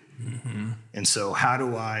do. And so how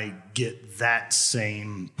do I get that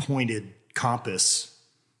same pointed compass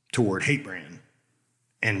toward Hate Brand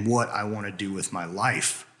and what I want to do with my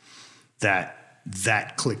life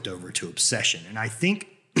that clicked over to obsession? And I think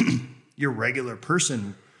your regular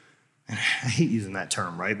person and I hate using that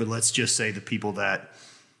term, right? But let's just say the people that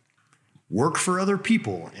work for other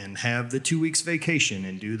people and have the 2 weeks vacation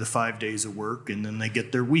and do the 5 days of work and then they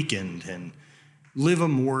get their weekend and live a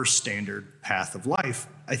more standard path of life.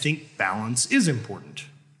 I think balance is important.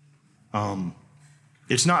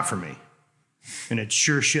 It's not for me, and it's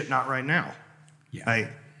sure shit not right now. Yeah.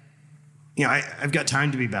 I've got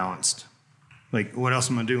time to be balanced. Like, what else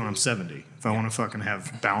am I gonna do when I'm 70? If I want to fucking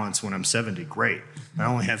have balance when I'm 70, great. I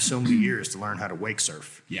only have so many years to learn how to wake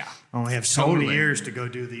surf. Yeah. I only have so many years to go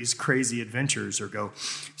do these crazy adventures or go.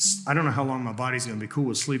 I don't know how long my body's gonna be cool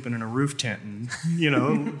with sleeping in a roof tent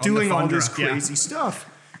and doing all this crazy stuff.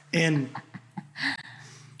 And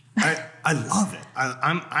I love it.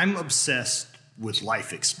 I'm obsessed with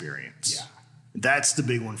life experience. Yeah. That's the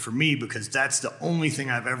big one for me because that's the only thing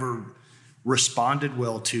I've ever responded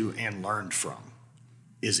well to and learned from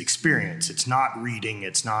is experience. It's not reading.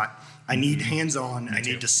 It's not, I need hands-on. I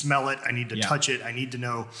need to smell it. I need to touch it. I need to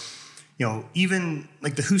know, even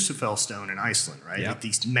like the Husafell stone in Iceland, right? Like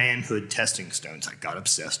these manhood testing stones. I got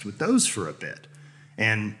obsessed with those for a bit.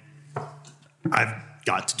 And I've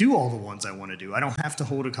got to do all the ones I want to do. I don't have to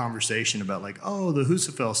hold a conversation about like, oh, the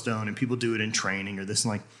Husafell stone and people do it in training or this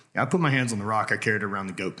and like, I put my hands on the rock. I carried it around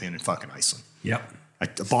the goat pen in fucking Iceland. Yep. I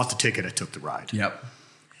bought the ticket. I took the ride. Yep.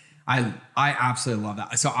 I absolutely love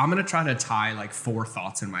that. So I'm going to try to tie like 4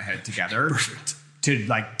 thoughts in my head together. Perfect. To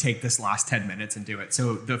like take this last 10 minutes and do it.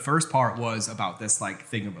 So the first part was about this like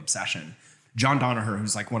thing of obsession. John Danaher,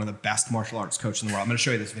 who's like one of the best martial arts coaches in the world. I'm going to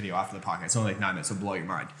show you this video after the podcast. It's only like 9 minutes. It'll blow your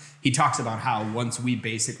mind. He talks about how once we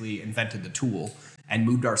basically invented the tool and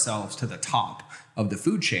moved ourselves to the top of the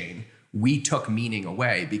food chain, we took meaning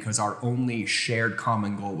away because our only shared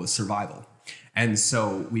common goal was survival. And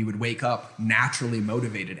so we would wake up naturally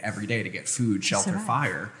motivated every day to get food, shelter,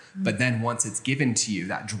 fire. But then once it's given to you,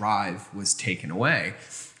 that drive was taken away.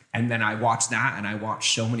 And then I watched that and I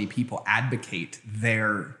watched so many people advocate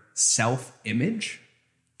their self-image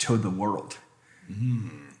to the world.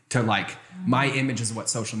 To like, my image is what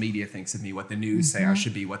social media thinks of me, what the news say I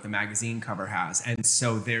should be, what the magazine cover has. And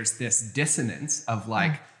so there's this dissonance of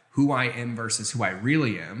like who I am versus who I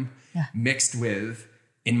really am mixed with,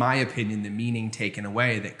 in my opinion, the meaning taken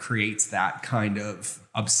away that creates that kind of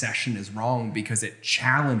obsession is wrong because it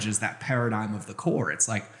challenges that paradigm of the core. It's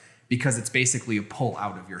like, because it's basically a pull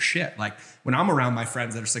out of your shit. Like when I'm around my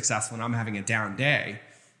friends that are successful and I'm having a down day,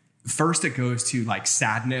 first it goes to like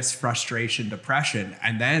sadness, frustration, depression.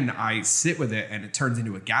 And then I sit with it and it turns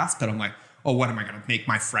into a gas pedal. I'm like, oh, what am I going to make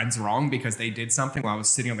my friends wrong because they did something while I was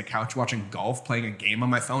sitting on the couch watching golf, playing a game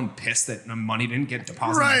on my phone, pissed that the money didn't get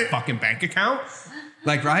deposited in my fucking bank account.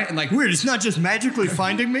 Like, right? And like, weird. It's not just magically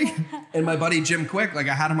finding me. And my buddy, Jim Quick, like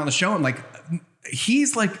I had him on the show and like,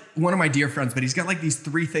 he's like one of my dear friends, but he's got like these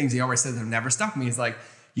 3 things he always says that have never stuck me. He's like,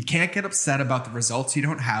 you can't get upset about the results you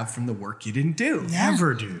don't have from the work you didn't do.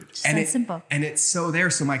 Never, dude. And it's simple. And it's so there.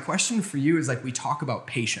 So my question for you is like, we talk about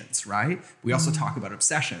patience, right? We also talk about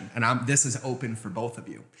obsession. And this is open for both of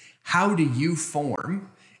you. How do you form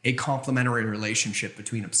a complementary relationship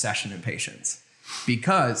between obsession and patience?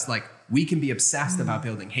 Because like we can be obsessed about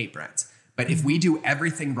building hate brands. But if we do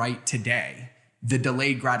everything right today, the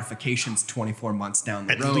delayed gratification's 24 months down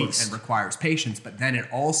the road and requires patience. But then it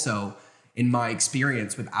also, in my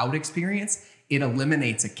experience, without experience, it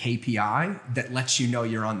eliminates a KPI that lets you know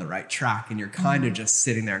you're on the right track and you're kind of just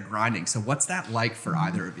sitting there grinding. So what's that like for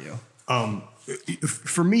either of you?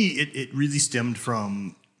 For me, it really stemmed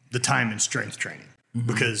from the time in strength training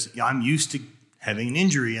because I'm used to having an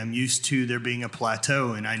injury. I'm used to there being a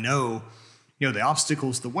plateau and I know, the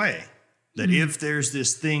obstacle's the way. That if there's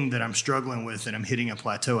this thing that I'm struggling with and I'm hitting a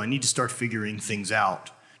plateau, I need to start figuring things out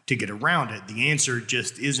to get around it. The answer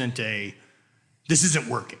just isn't this isn't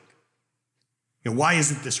working. Why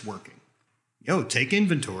isn't this working? Take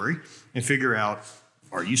inventory and figure out,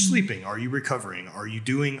 are you sleeping? Are you recovering? Are you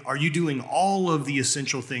doing all of the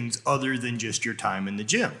essential things other than just your time in the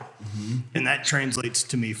gym? And that translates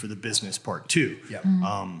to me for the business part too. Yep.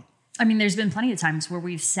 I mean, there's been plenty of times where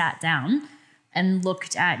we've sat down and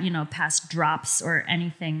looked at, past drops or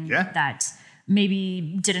anything that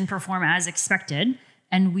maybe didn't perform as expected.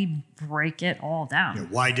 And we break it all down.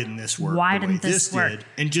 Why didn't this work? Why didn't this work? Did?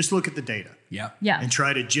 And just look at the data. Yeah. And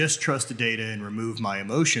try to just trust the data and remove my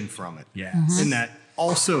emotion from it. Yes. And that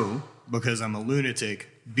also, because I'm a lunatic,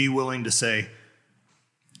 be willing to say,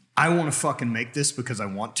 I want to fucking make this because I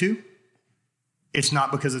want to. It's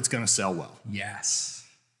not because it's going to sell well. Yes.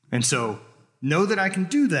 And so know that I can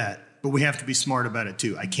do that, but we have to be smart about it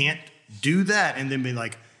too. I can't do that and then be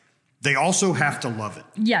like, they also have to love it.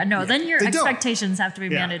 Yeah, no, then your They don't. expectations have to be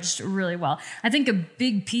managed really well. I think a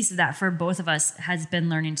big piece of that for both of us has been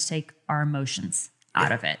learning to take our emotions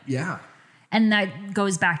out of it. Yeah. And that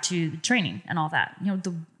goes back to training and all that. You know,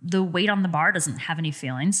 the weight on the bar doesn't have any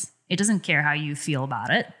feelings. It doesn't care how you feel about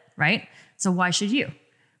it, right? So why should you?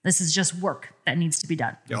 This is just work that needs to be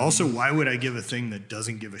done. Also, why would I give a thing that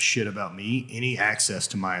doesn't give a shit about me any access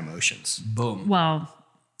to my emotions? Boom. Well,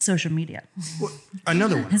 social media. Well,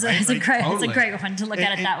 another one. It's right? a Like, great totally. one to look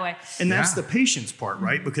at it that way. And that's Yeah. the patience part,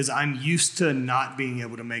 right? Because I'm used to not being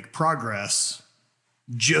able to make progress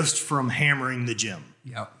just from hammering the gym.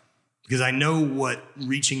 Yep. Because I know what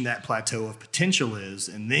reaching that plateau of potential is.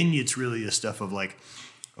 And then it's really the stuff of like,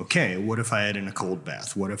 okay, what if I add in a cold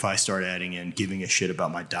bath? What if I start adding in giving a shit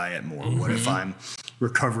about my diet more? What if I'm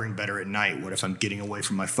recovering better at night? What if I'm getting away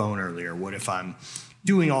from my phone earlier? What if I'm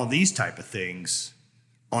doing all these type of things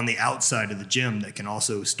on the outside of the gym that can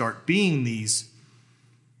also start being these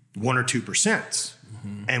 1 or 2%?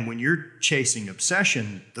 And when you're chasing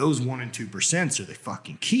obsession, those 1 and 2% are the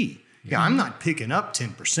fucking key. Yeah, I'm not picking up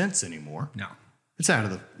 10% anymore. No. It's out of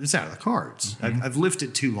the cards. I've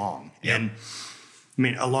lifted too long. And I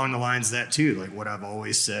mean, along the lines of that too, like what I've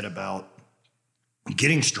always said about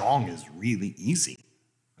getting strong is really easy.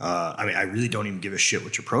 I mean, I really don't even give a shit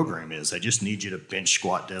what your program is. I just need you to bench,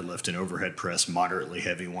 squat, deadlift, and overhead press moderately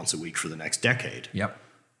heavy once a week for the next decade. Yep.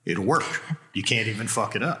 It'll work. You can't even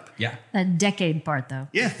fuck it up. Yeah. That decade part, though.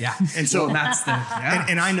 Yeah. Yeah. And so Well, that's the, yeah.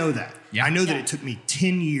 and I know that. Yeah. I know that Yeah. it took me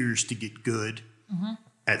 10 years to get good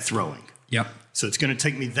at throwing. Yep. So it's going to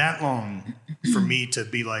take me that long for me to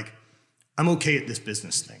be like, I'm okay at this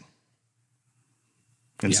business thing.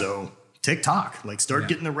 And Yeah. so TikTok, like start Yeah.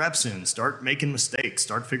 getting the reps in, start making mistakes,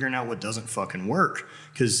 start figuring out what doesn't fucking work.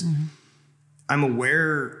 Because I'm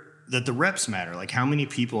aware that the reps matter. Like how many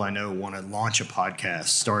people I know want to launch a podcast,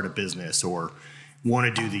 start a business, or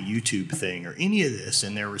want to do the YouTube thing or any of this.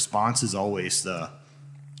 And their response is always we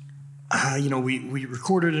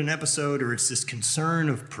recorded an episode, or it's this concern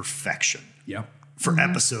of perfection Yep. for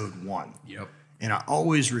episode 1. Yep. And I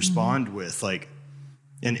always respond with like,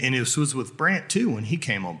 and it was with Brant too when he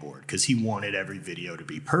came on board, because he wanted every video to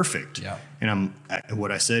be perfect. Yeah. And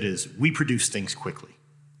what I said is we produce things quickly.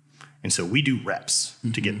 And so we do reps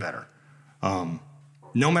to get better.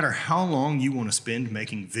 No matter how long you want to spend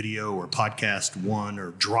making video or podcast 1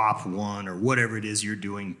 or drop 1 or whatever it is you're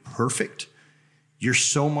doing perfect, you're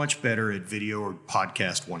so much better at video or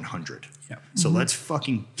podcast 100. Yep. So let's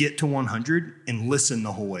fucking get to 100 and listen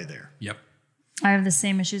the whole way there. Yep. I have the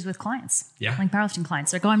same issues with clients. Yeah. Like powerlifting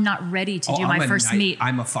clients. Like, I'm not ready to do my first meet.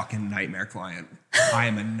 I'm a fucking nightmare client. I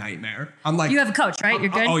am a nightmare. I'm like, You have a coach, right? You're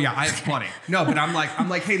good? Oh yeah, I have plenty. No, but I'm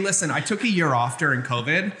like, hey, listen, I took a year off during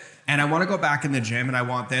COVID and I want to go back in the gym and I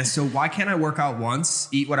want this. So why can't I work out once,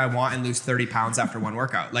 eat what I want, and lose 30 pounds after one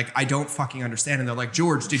workout? Like, I don't fucking understand. And they're like,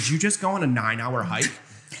 George, did you just go on a 9-hour hike?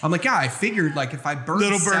 I'm like, yeah, I figured like if I burn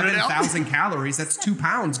Little burn it out. 7,000 calories, that's 2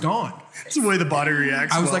 pounds gone. It's the way the body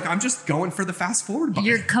reacts. I was like, I'm just going for the fast forward button.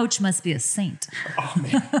 Your coach must be a saint. Oh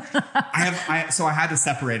man, so I had to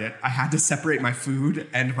separate it. I had to separate my food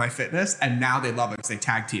and my fitness, and now they love it because they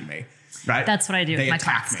tag team me, right? That's what I do They with my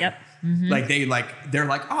attack class. me. Yep. Like they're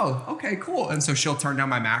like, oh, okay, cool. And so she'll turn down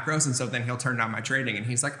my macros, and so then he'll turn down my training, and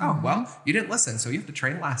he's like, oh, well, you didn't listen, so you have to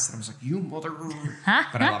train less. And I was like, you mother.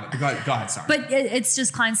 But I love it. Go ahead, sorry. But it's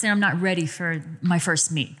just clients saying, I'm not ready for my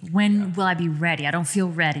first meet. When will I be ready? I don't feel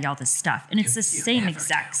ready, all this stuff. And it's the same never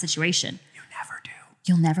exact situation. you never do.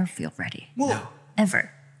 You'll never feel ready. well,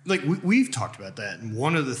 Ever. like we've talked about that. And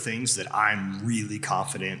one of the things that I'm really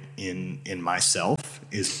confident in myself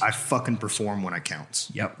is I fucking perform when it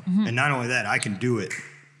counts. Yep. And not only that, I can do it.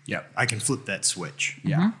 Yep. I can flip that switch.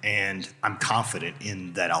 Yeah. And I'm confident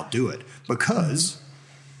in that I'll do it because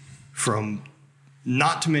from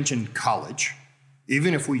not to mention college,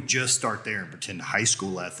 even if we just start there and pretend high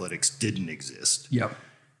school athletics didn't exist, Yep.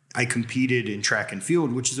 I competed in track and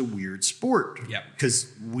field, which is a weird sport. Yep.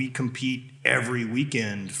 Because we compete every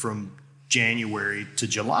weekend from January to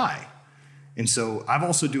July. And so I'm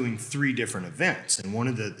also doing 3 different events. And one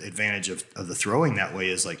of the advantage of the throwing that way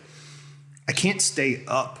is like, I can't stay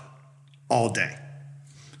up all day.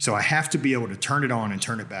 So I have to be able to turn it on and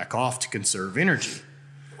turn it back off to conserve energy.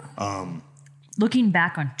 Looking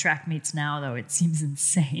back on track meets now, though, it seems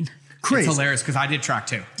insane. Crazy. It's hilarious because I did track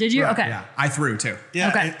too. Did you? Right, Okay. Yeah. I threw too. Yeah,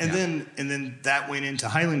 Okay. and then that went into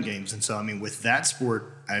Highland Games, and so I mean, with that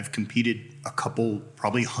sport, I've competed a couple,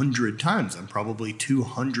 probably 100 times. I'm probably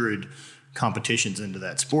 200 competitions into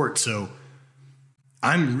that sport, so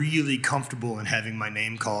I'm really comfortable in having my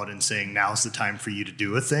name called and saying, "Now's the time for you to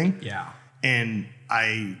do a thing." Yeah. And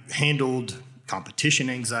I handled competition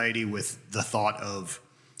anxiety, with the thought of,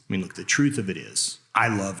 I mean, look, the truth of it is, I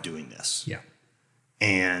love doing this. Yeah.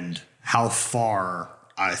 And how far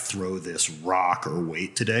I throw this rock or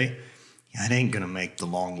weight today, it ain't going to make the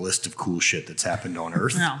long list of cool shit that's happened on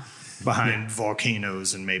Earth. No. Behind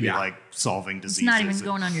volcanoes and maybe like solving diseases. It's not even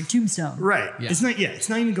going on your tombstone. Right. Yeah. It's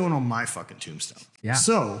not even going on my fucking tombstone. Yeah.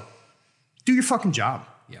 So do your fucking job.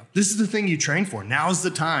 Yeah. This is the thing you train for. Now's the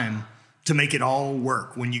time to make it all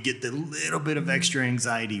work when you get the little bit of extra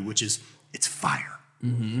anxiety, which is, it's fire.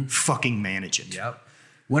 Fucking manage it. Yep.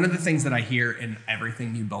 One of the things that I hear in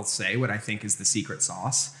everything you both say, what I think is the secret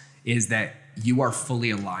sauce, is that you are fully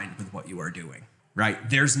aligned with what you are doing, right?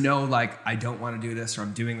 There's no like, I don't want to do this or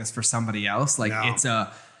I'm doing this for somebody else. Like No.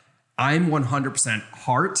 I'm 100%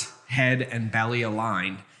 heart, head, and belly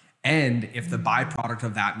aligned. And if the byproduct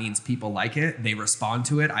of that means people like it, they respond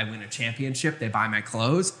to it, I win a championship, they buy my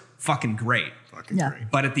clothes, fucking great. Fucking Yeah.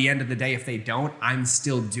 great. But at the end of the day, if they don't, I'm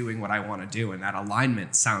still doing what I want to do. And that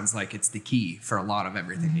alignment sounds like it's the key for a lot of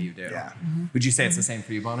everything that you do. Yeah. Would you say it's the same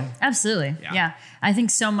for you, Bonnie? Absolutely. Yeah. Yeah. I think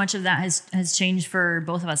so much of that has changed for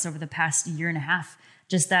both of us over the past year and a half.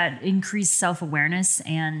 Just that increased self-awareness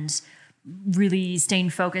and really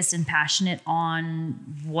staying focused and passionate on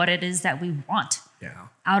what it is that we want Yeah.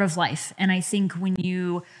 out of life. And I think when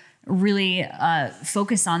you really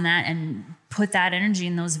focus on that and put that energy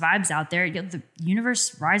and those vibes out there, the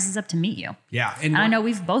universe rises up to meet you. Yeah. And I know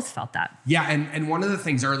we've both felt that. Yeah, and one of the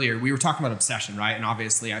things earlier, we were talking about obsession, right? And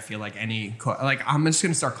obviously I feel like I'm just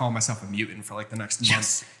going to start calling myself a mutant for like the next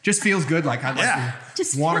month. Just feels good. Like I Yeah.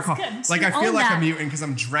 Just want to feels call, good. like I feel Own like a that. mutant because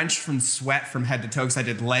I'm drenched from sweat from head to toe because I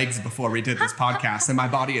did legs before we did this podcast and my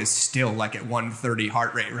body is still like at 130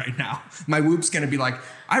 heart rate right now. My whoop's going to be like,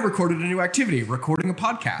 I recorded a new activity, recording a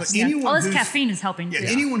podcast. But Yeah. anyone All this who's- caffeine is helping too.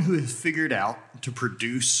 Anyone who has figured out to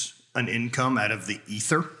produce an income out of the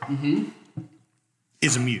ether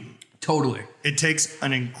is a mutant. Totally. It takes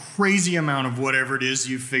an crazy amount of whatever it is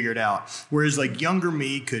you've figured out. Whereas like younger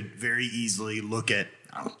me could very easily look at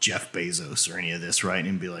Jeff Bezos or any of this, right?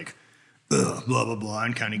 And be like, ugh, blah, blah, blah,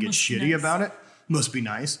 and kind of get Must be shitty nice. about it. Must be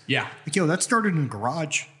nice. Yeah. Like, yo, that started in a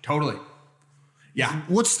garage. Totally. Yeah.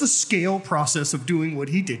 What's the scale process of doing what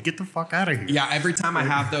he did? Get the fuck out of here. Yeah, every time I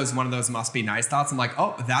have one of those must be nice thoughts, I'm like,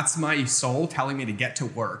 oh, that's my soul telling me to get to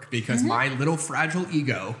work because my little fragile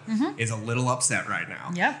ego is a little upset right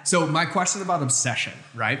now. Yeah. So my question about obsession,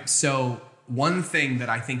 right? So one thing that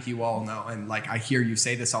I think you all know, and like I hear you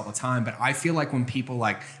say this all the time, but I feel like when people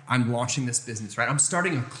like, I'm launching this business, right? I'm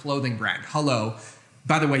starting a clothing brand. Hello.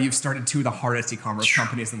 By the way, you've started two of the hardest e-commerce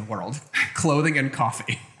companies in the world, clothing and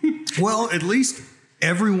coffee. Well, at least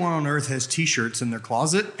everyone on earth has t-shirts in their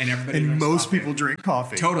closet And everybody drinks most coffee. people drink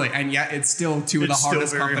coffee. Totally. And yet it's still two of the It's still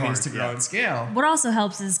hardest very companies hard, to grow yeah. and scale. What also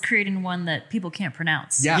helps is creating one that people can't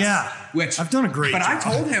pronounce. Yes. Yeah. Which I've done a great But job. I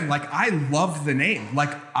told him, like, I loved the name. Like,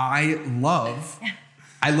 I love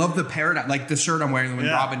the paradigm. Like the shirt I'm wearing when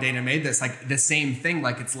Yeah. Rob and Dana made this, like the same thing,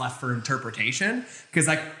 like it's left for interpretation. Cause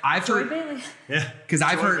like I've Joy heard Bailey. Yeah. because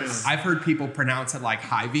I've Joy Bailey. heard people pronounce it like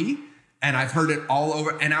Hy-Vee. And I've heard it all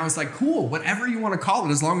over. And I was like, cool, whatever you want to call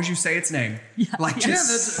it, as long as you say its name. Like Yeah,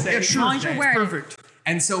 just say its sure. As long as you're name. wearing it. Perfect.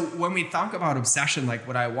 And so when we talk about obsession, like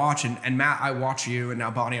what I watch, and Matt, I watch you, and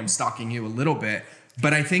now Bonnie, I'm stalking you a little bit.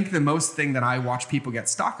 But I think the most thing that I watch people get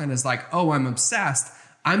stuck on is like, oh, I'm obsessed.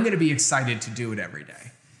 I'm going to be excited to do it every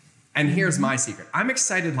day. And here's my secret. I'm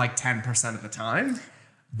excited like 10% of the time,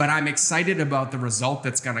 but I'm excited about the result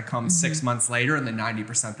that's going to come 6 months later and the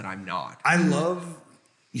 90% that I'm not. I love,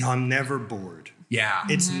 I'm never bored. Yeah.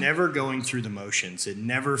 It's never going through the motions. It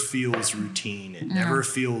never feels routine. It never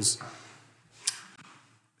feels,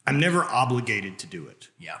 I'm never obligated to do it.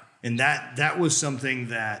 Yeah. And that was something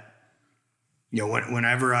that,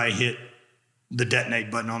 whenever I hit the detonate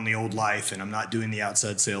button on the old life and I'm not doing the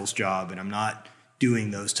outside sales job and I'm not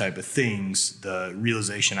doing those type of things, the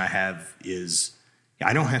realization I have is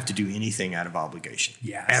I don't have to do anything out of obligation.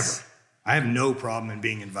 Yes. Ever. I have no problem in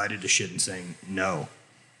being invited to shit and saying, no,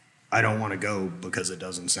 I don't want to go because it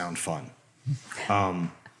doesn't sound fun.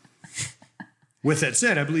 With that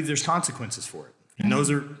said, I believe there's consequences for it. And those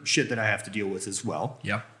are shit that I have to deal with as well.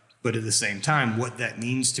 Yep. But at the same time, what that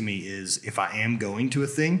means to me is if I am going to a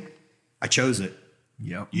thing, I chose it.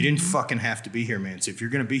 Yep. You didn't fucking have to be here, man. So if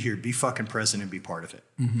you're going to be here, be fucking present and be part of it.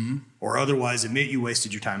 Or otherwise, admit you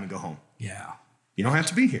wasted your time and go home. Yeah. You don't have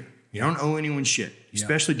to be here. You don't owe anyone shit. You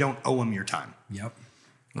especially don't owe them your time. Yep.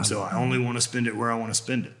 And so I only want to spend it where I want to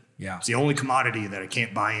spend it. Yeah. It's the only commodity that I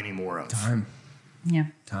can't buy any more of. Time. Yeah.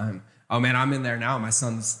 Oh man, I'm in there now. My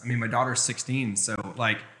daughter's 16. So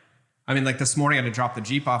like this morning I had to drop the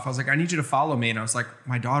Jeep off. I was like, I need you to follow me. And I was like,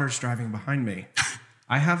 my daughter's driving behind me.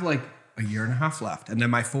 I have like a year and a half left. And then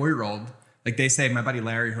my 4-year-old, like they say, my buddy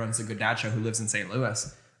Larry, who runs the Good Dad Show, who lives in St.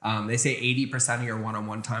 Louis, they say 80% of your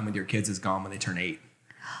one-on-one time with your kids is gone when they turn 8.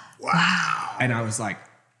 Wow. And I was like,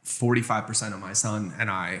 45% of my son and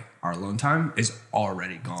I, our alone time is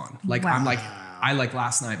already gone. Like, Wow. I'm like, I like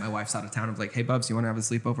last night, my wife's out of town. I was like, hey, Bubs, you want to have a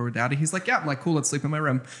sleepover with daddy? He's like, yeah. I'm like, cool, let's sleep in my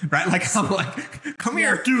room. Right? Like, I'm like, come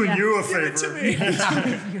here. Doing you a Give it to favor. me.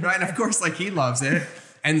 Yeah. Right? And of course, like, he loves it.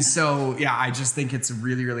 And so, yeah, I just think it's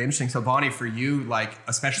really, really interesting. So Bonnie, for you, like,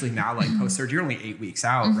 especially now, like post-surgery, you're only 8 weeks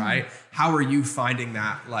out, right? How are you finding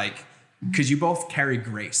that, like, because you both carry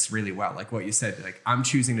grace really well. Like what you said, like, I'm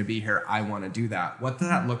choosing to be here. I want to do that. What does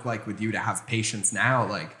that look like with you to have patience now?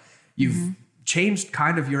 Like, you've changed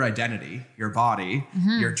kind of your identity, your body,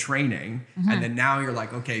 your training. And then now you're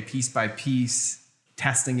like, okay, piece by piece,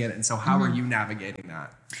 testing it. And so how are you navigating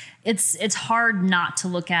that? It's hard not to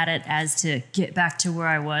look at it as to get back to where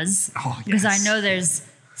I was. Oh, yes. Because I know there's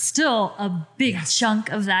still a big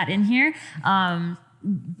chunk of that in here.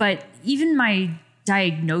 But even my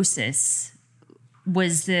diagnosis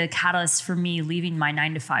was the catalyst for me leaving my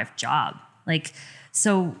 9-to-5 job. Like,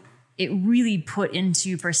 so it really put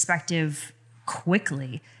into perspective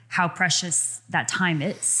quickly how precious that time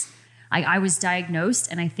is. I was diagnosed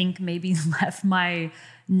and I think maybe left my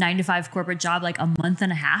 9-to-5 corporate job like a month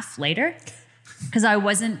and a half later because I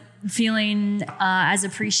wasn't feeling as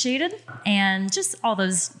appreciated and just all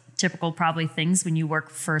those typical probably things when you work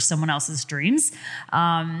for someone else's dreams.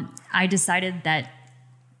 I decided that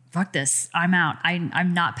fuck this, I'm out.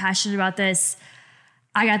 I'm not passionate about this.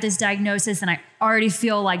 I got this diagnosis and I already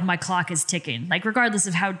feel like my clock is ticking, like regardless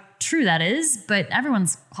of how true that is, but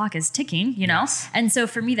everyone's clock is ticking, you know? Yes. And so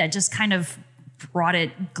for me, that just kind of brought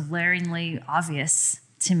it glaringly obvious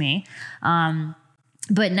to me.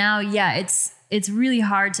 But now, yeah, it's really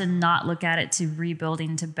hard to not look at it to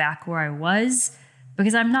rebuilding to back where I was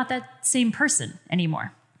because I'm not that same person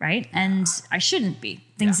anymore. Right. And I shouldn't be.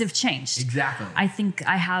 Things have changed. Exactly. I think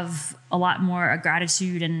I have a lot more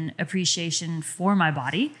gratitude and appreciation for my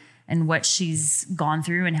body and what she's gone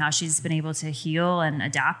through and how she's been able to heal and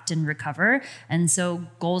adapt and recover. And so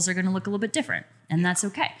goals are going to look a little bit different. And that's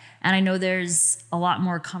okay. And I know there's a lot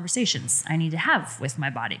more conversations I need to have with my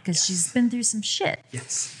body because she's been through some shit.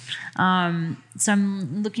 Yes. So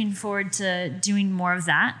I'm looking forward to doing more of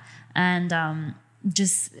that and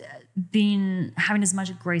just having as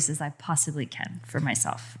much grace as I possibly can for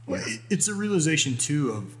myself. Well, it's a realization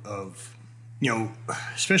too of you know,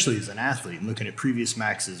 especially as an athlete and looking at previous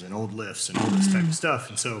maxes and old lifts and all this type of stuff.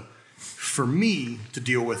 And so for me to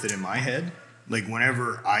deal with it in my head, like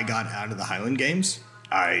whenever I got out of the Highland Games,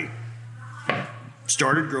 I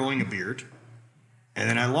started growing a beard and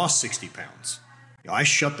then I lost 60 pounds. You know, I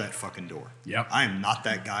shut that fucking door. Yep. I am not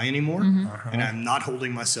that guy anymore. And I'm not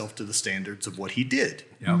holding myself to the standards of what he did.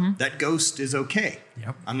 Yep. That ghost is okay.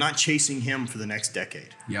 Yep. I'm not chasing him for the next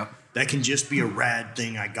decade. Yep. That can just be a rad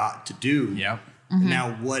thing I got to do. Yep.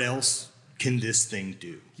 Now, what else can this thing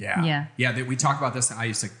do? Yeah. We talk about this. I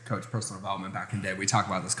used to coach personal development back in the day. We talk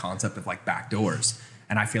about this concept of like back doors.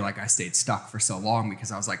 And I feel like I stayed stuck for so long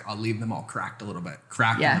because I was like, I'll leave them all cracked a little bit.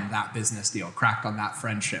 Cracked on that business deal, cracked on that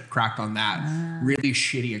friendship, cracked on that really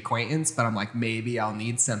shitty acquaintance. But I'm like, maybe I'll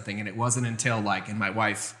need something. And it wasn't until like, and my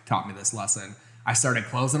wife taught me this lesson, I started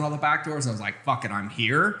closing all the back doors and I was like, fuck it, I'm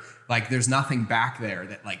here. Like there's nothing back there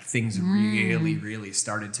that like things really, really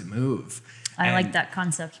started to move. I like that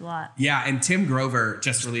concept a lot. Yeah, and Tim Grover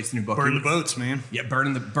just released a new book. Burn the boats, man. Yeah,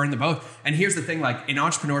 burn the boat. And here's the thing, like in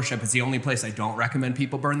entrepreneurship, it's the only place I don't recommend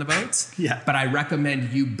people burn the boats. Yeah. But I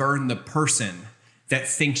recommend you burn the person that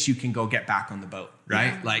thinks you can go get back on the boat,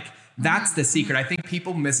 right? Yeah. Like that's the secret. I think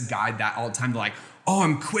people misguide that all the time. They're like, oh,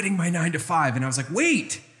 I'm quitting my 9-to-5. And I was like,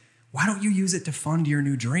 wait, why don't you use it to fund your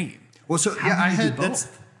new dream? Well, so yeah, that's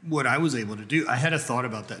what I was able to do. I had a thought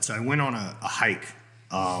about that. So I went on a hike,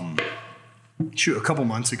 a couple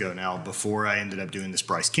months ago now, before I ended up doing this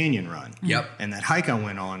Bryce Canyon run. Yep. And that hike I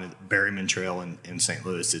went on at Berryman Trail in St.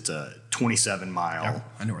 Louis, it's a 27-mile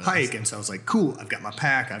hike. And so I was like, cool, I've got my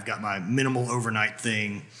pack, I've got my minimal overnight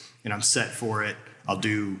thing, and I'm set for it. I'll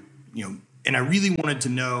do, you know, and I really wanted to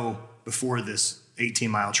know before this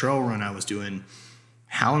 18-mile trail run I was doing,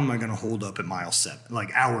 how am I going to hold up at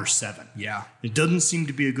hour 7? Yeah. It doesn't seem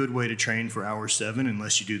to be a good way to train for hour 7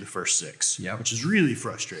 unless you do the first 6, which is really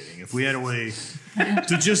frustrating. If we had a way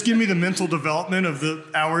to just give me the mental development of the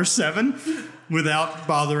hour 7 without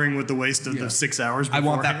bothering with the waste of the 6 hours beforehand. I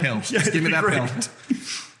want that pill. Just give me that pill.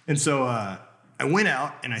 And so I went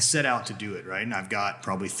out and I set out to do it, right? And I've got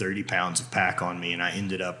probably 30 pounds of pack on me, and I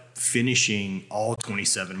ended up finishing all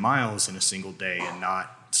 27 miles in a single day and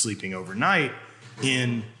not sleeping overnight.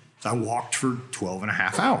 I walked for 12 and a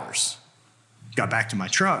half hours. got back to my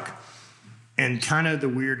truck. And kind of the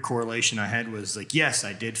weird correlation I had was like, yes,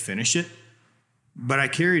 I did finish it, but I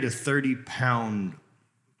carried a 30-pound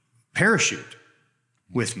parachute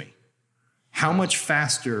with me. How much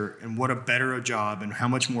faster and what a better a job and how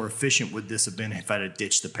much more efficient would this have been if I'd have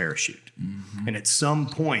ditched the parachute? Mm-hmm. And at some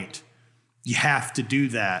point, you have to do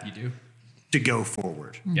that. You do. To go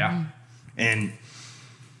forward. Mm-hmm. Yeah. And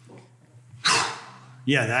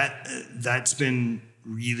yeah, that's been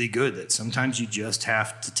really good, that sometimes you just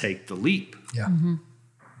have to take the leap. Yeah. Mm-hmm.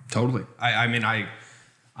 Totally. I mean,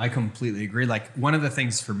 I completely agree. Like, one of the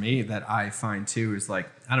things for me that I find too is, like,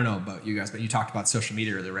 I don't know about you guys, but you talked about social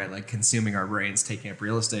media earlier, right? Like, consuming our brains, taking up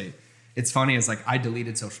real estate. It's funny, is like, I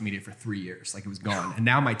deleted social media for 3 years. Like, it was gone. And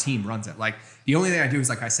now my team runs it. Like, the only thing I do is,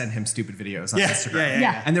 like, I send him stupid videos on Instagram.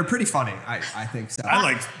 Yeah. And they're pretty funny. I think so.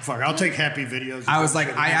 I'll take happy videos. I was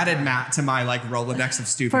like, I added Matt to my, like, Rolodex of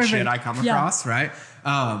stupid shit I come across, right?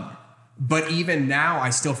 But even now, I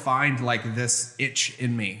still find, like, this itch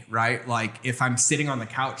in me, right? Like, if I'm sitting on the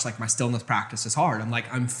couch, like, my stillness practice is hard.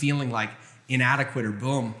 I'm feeling like inadequate or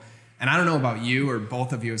boom. And I don't know about you or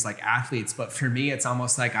both of you as, like, athletes, but for me, it's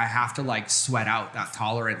almost like I have to, like, sweat out that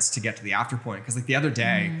tolerance to get to the after point. Because, like, the other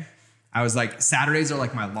day, I was like, Saturdays are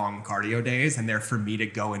like my long cardio days, and they're for me to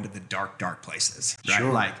go into the dark places, right?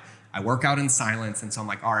 Sure. Like, I work out in silence, and so I'm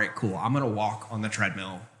like, all right, cool. I'm gonna walk on the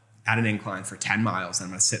treadmill at an incline for 10 miles, and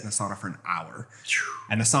I'm gonna sit in the sauna for an hour.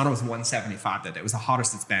 And the sauna was 175 that day. It was the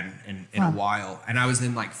hottest it's been in a while. And I was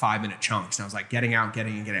in, like, 5-minute chunks, and I was like getting out.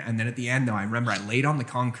 And then at the end, though, I remember I laid on the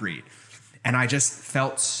concrete, and I just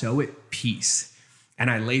felt so at peace.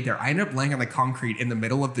 And I laid there. I ended up laying on the concrete in the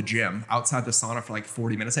middle of the gym outside the sauna for like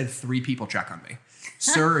 40 minutes. I had 3 people check on me.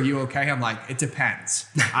 Sir, are you okay? I'm like, it depends.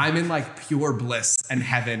 I'm in, like, pure bliss and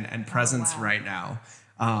heaven and presence right now.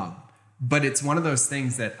 But it's one of those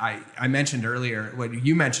things that I mentioned earlier, when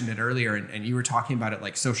you mentioned it earlier, and you were talking about it,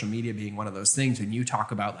 like social media being one of those things, and you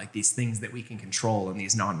talk about, like, these things that we can control and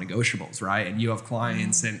these non-negotiables, right? And you have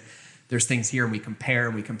clients and there's things here, and we compare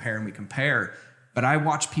and we compare and we compare. But I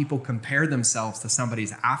watch people compare themselves to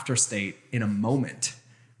somebody's after state in a moment,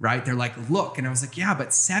 right? They're like, look, and I was like, yeah,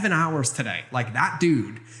 but 7 hours today. Like, that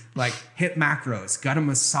dude, like, hit macros, got a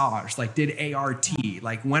massage, like, did ART,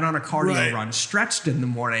 like, went on a cardio run, stretched in the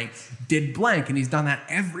morning, did blank. And he's done that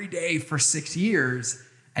every day for 6 years.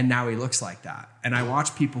 And now he looks like that. And I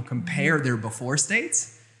watch people compare their before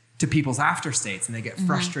states to people's after states, and they get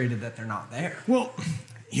frustrated that they're not there. Well,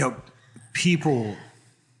 you know, people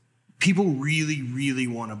really, really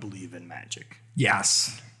want to believe in magic.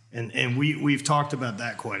 Yes. And we've talked about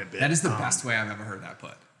that quite a bit. That is the best way I've ever heard that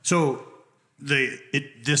put. So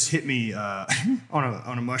this hit me on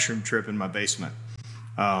a mushroom trip in my basement.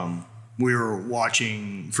 We were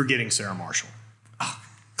watching Forgetting Sarah Marshall. Oh,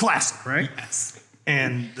 classic, right? Yes.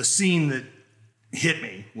 And the scene that hit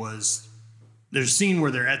me was, there's a scene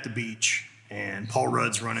where they're at the beach and Paul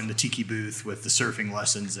Rudd's running the tiki booth with the surfing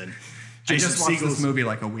lessons, and Jason I just watched this movie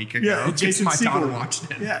like a week ago. Yeah, Jason my daughter Segel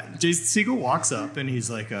watched it. Yeah, Jason Segel walks up and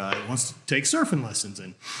he's like, he wants to take surfing lessons,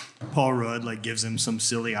 and Paul Rudd, like, gives him some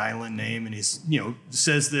silly island name, and he's, you know,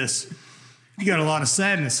 says this, you got a lot of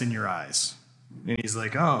sadness in your eyes, and he's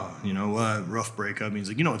like, oh, you know, rough breakup. And he's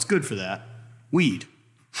like, you know, it's good for that, weed.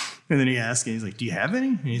 And then he asks, and he's like, do you have any?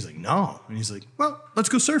 And he's like, no. And he's like, well, let's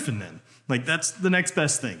go surfing then. Like, that's the next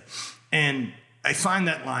best thing. And I find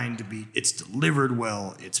that line to be, it's delivered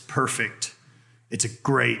well, it's perfect, it's a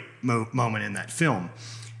great moment in that film.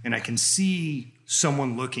 And I can see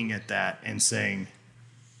someone looking at that and saying,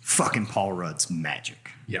 fucking Paul Rudd's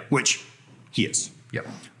magic. Yep. Which he is. Yep.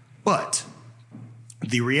 But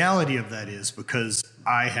the reality of that is, because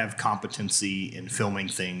I have competency in filming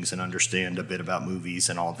things and understand a bit about movies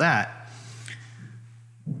and all that,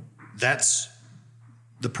 that's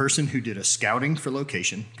the person who did a scouting for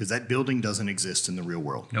location, because that building doesn't exist in the real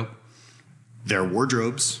world. Nope. Their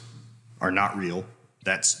wardrobes are not real.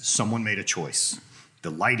 That's someone made a choice.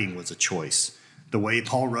 The lighting was a choice. The way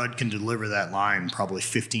Paul Rudd can deliver that line probably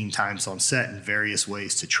 15 times on set in various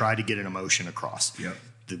ways to try to get an emotion across. Yep.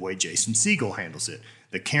 The way Jason Segel handles it,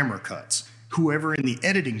 the camera cuts. Whoever in the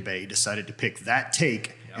editing bay decided to pick that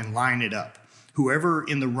take and line it up. Whoever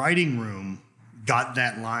in the writing room got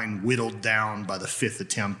that line whittled down by the 5th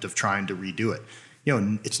attempt of trying to redo it. You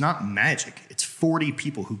know, it's not magic. It's 40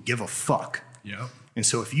 people who give a fuck. Yep. And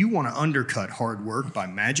so if you want to undercut hard work by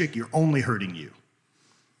magic, you're only hurting you.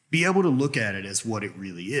 Be able to look at it as what it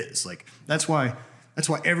really is. Like, that's why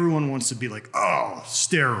everyone wants to be like, oh,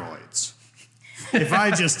 steroids. If I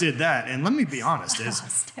just did that, and let me be honest,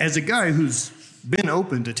 as a guy who's been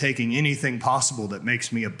open to taking anything possible that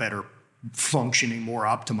makes me a better functioning, more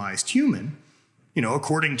optimized human,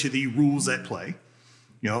 according to the rules at play.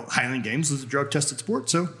 Highland Games is a drug-tested sport,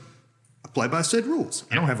 so I play by said rules.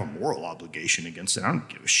 I don't have a moral obligation against it. I don't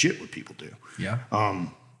give a shit what people do. Yeah.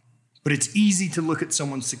 But it's easy to look at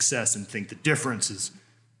someone's success and think the difference is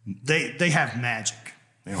they have magic.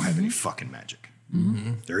 They don't have any fucking magic.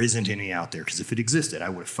 There isn't any out there, because if it existed, I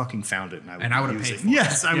would have fucking found it, and I would have paid it. for it.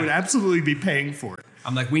 Yes, I would absolutely be paying for it.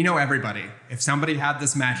 I'm like, we know everybody. If somebody had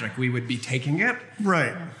this magic, we would be taking it.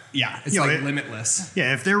 Right. Yeah, it's limitless.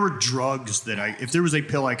 Yeah, if there were drugs if there was a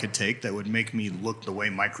pill I could take that would make me look the way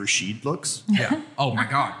Mike Rashid looks, Yeah. Oh my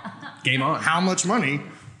God. Game on. how much money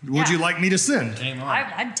would you like me to send? Game on.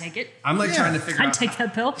 I'd take it. I'm trying to figure I'd out take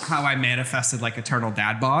that pill. how I manifested eternal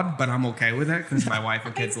dad bod, but I'm okay with it because my wife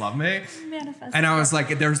and kids love me. Manifest. And I was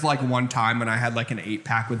like, there's one time when I had an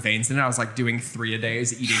 8-pack with veins in it. I was doing 3 a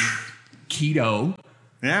days, eating keto,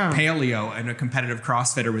 Yeah. paleo, and a competitive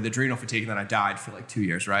CrossFitter with adrenal fatigue, and then I died for 2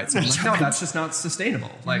 years, right? So I'm like, no, that's just not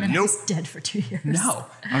sustainable. And then I nope. was dead for 2 years. No.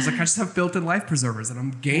 I was like, I just have built-in life preservers, and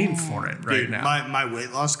I'm game for it right Dude, now. my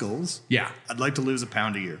weight loss goals, Yeah. I'd like to lose a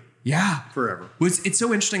pound a year Yeah. forever. It's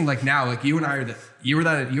so interesting. Now, you and I are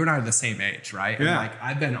the same age, right? Yeah. And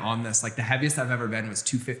I've been on this. The heaviest I've ever been was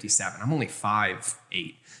 257. I'm only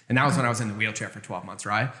 5'8", and that was when I was in the wheelchair for 12 months,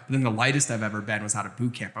 right? But then the lightest I've ever been was out of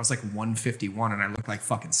boot camp. I was 151, and I looked like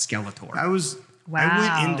fucking Skeletor. I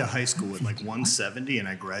Wow. went into high school at 170, and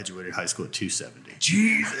I graduated high school at 270.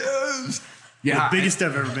 Jesus. Yeah. The biggest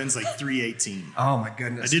I've ever been is 318. Oh my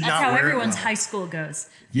goodness. I did That's not how wear everyone's it well. high school goes.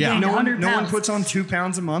 Yeah. Gained No 100 one pounds. puts on 2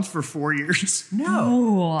 pounds a month for 4 years.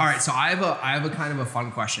 No. All right, so I have a kind of a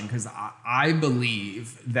fun question, because I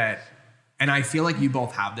believe that, and I feel like you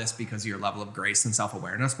both have this because of your level of grace and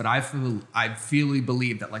self-awareness, but I fully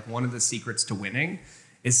believe that one of the secrets to winning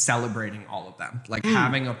is celebrating all of them,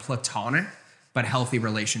 having a platonic but healthy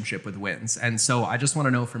relationship with wins. And so I just want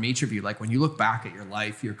to know from each of you, when you look back at your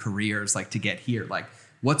life, your careers, to get here,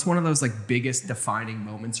 what's one of those biggest defining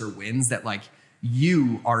moments or wins that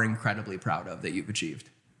you are incredibly proud of that you've achieved?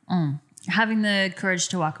 Having the courage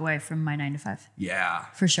to walk away from my 9 to 5. Yeah.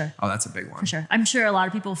 For sure. Oh, that's a big one. For sure. I'm sure a lot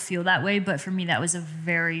of people feel that way, but for me, that was a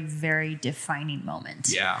very, very defining moment.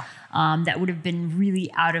 Yeah. That would have been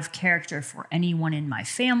really out of character for anyone in my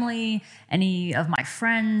family, any of my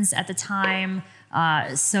friends at the time.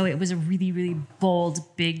 So it was a really, really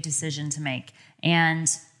bold, big decision to make. And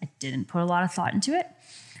I didn't put a lot of thought into it.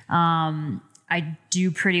 I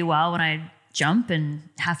do pretty well when I jump and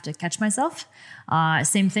have to catch myself.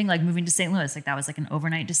 Same thing, moving to St. Louis, that was an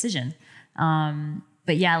overnight decision.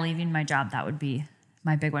 But yeah, leaving my job, that would be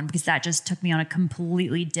my big one, because that just took me on a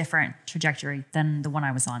completely different trajectory than the one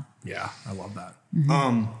I was on. Yeah, I love that.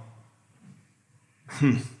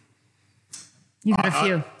 You've had a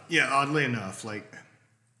few. Yeah, oddly enough,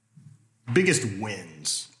 biggest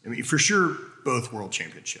wins. I mean, for sure, both world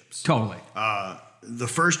championships. Totally. The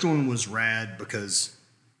first one was rad because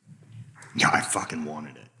I fucking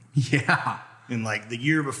wanted it. Yeah. And the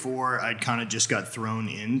year before, I'd kind of just got thrown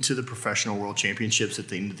into the professional world championships at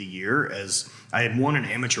the end of the year, as I had won an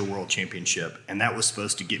amateur world championship, and that was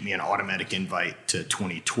supposed to get me an automatic invite to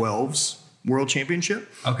 2012's world championship.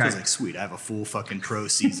 Okay. I was like, sweet, I have a full fucking pro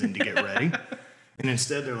season to get ready. And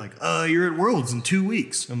instead they're like, you're at Worlds in 2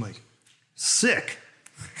 weeks. I'm like, sick.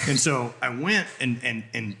 And so I went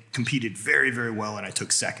and competed very, very well, and I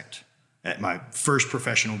took second at my first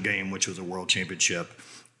professional game, which was a world championship.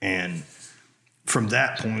 And from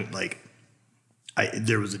that point,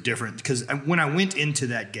 there was a difference, because when I went into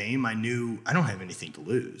that game, I knew I don't have anything to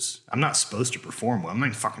lose. I'm not supposed to perform well. I'm not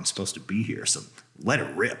even fucking supposed to be here. So let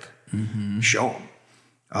it rip. Show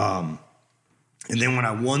them. And then when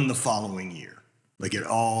I won the following year, it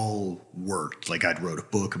all worked. I'd wrote a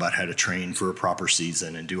book about how to train for a proper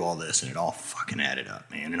season and do all this, and it all fucking added up,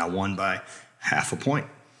 man. And I won by half a point.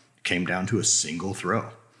 It came down to a single throw.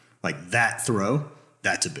 That throw,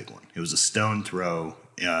 that's a big one. It was a stone throw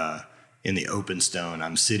in the open stone.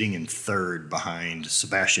 I'm sitting in third behind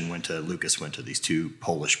Sebastian Lucas Wenta, these two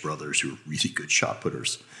Polish brothers who are really good shot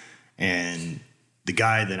putters. And the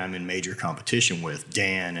guy that I'm in major competition with,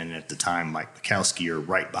 Dan, and at the time Mike Bukowski, are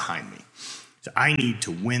right behind me. So I need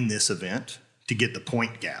to win this event to get the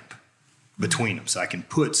point gap between them, so I can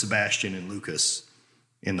put Sebastian and Lucas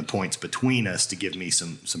in the points between us to give me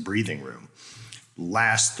some breathing room.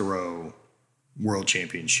 Last throw, World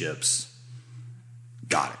Championships,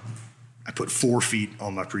 got it. I put 4 feet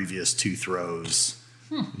on my previous 2 throws,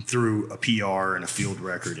 threw a PR and a field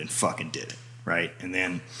record, and fucking did it, right? And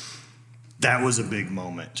then that was a big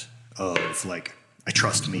moment of I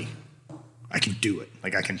trust me. I can do it. I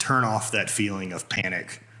can turn off that feeling of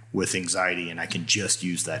panic with anxiety, and I can just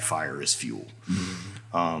use that fire as fuel.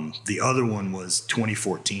 The other one was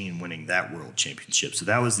 2014, winning that world championship. So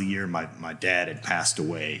that was the year my dad had passed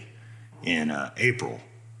away in April.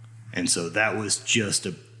 And so that was just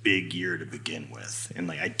a big year to begin with. And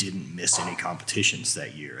like, I didn't miss any competitions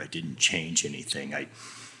that year. I didn't change anything. I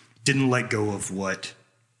didn't let go of what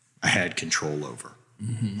I had control over.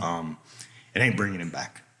 It ain't bringing him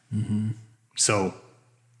back. So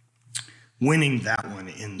winning that one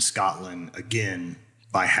in Scotland again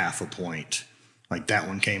by half a point, like that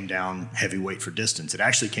one came down heavyweight for distance. It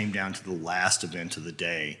actually came down to the last event of the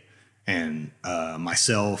day. And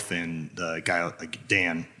myself and the guy,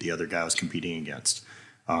 Dan, the other guy I was competing against,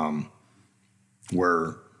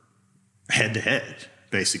 were head to head,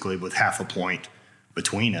 basically, with half a point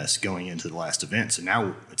between us going into the last event. So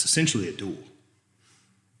now it's essentially a duel.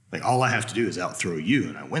 Like, all I have to do is outthrow you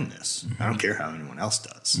and I win this. I don't care how anyone else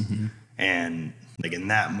does. And like, in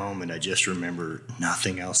that moment, I just remember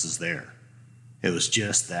nothing else is there. It was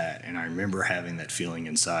just that. And I remember having that feeling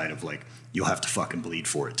inside of like, you'll have to fucking bleed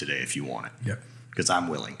for it today if you want it. Yep. Because I'm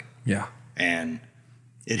willing. Yeah. And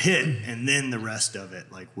it hit. And then the rest of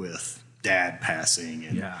it, like with dad passing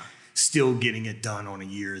and still getting it done on a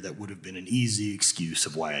year that would have been an easy excuse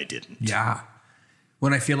of why I didn't. Yeah.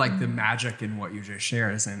 When I feel like the magic in what you just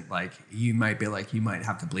shared isn't like, you might be like, you might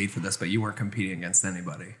have to bleed for this, but you weren't competing against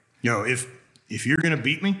anybody. Yo, if you're going to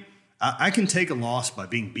beat me, I can take a loss by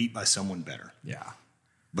being beat by someone better. Yeah.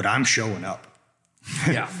 But I'm showing up.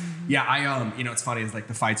 Yeah. I you know, it's funny, it's like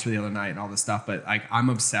the fights for the other night and all this stuff, but like, I'm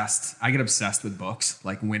obsessed. I get obsessed with books.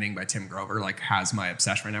 Like Winning by Tim Grover, like, has my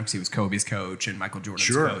obsession right now because he was Kobe's coach and Michael Jordan's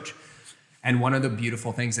coach. And one of the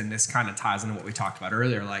beautiful things, and this kind of ties into what we talked about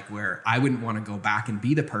earlier, like where I wouldn't want to go back and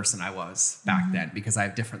be the person I was back then because I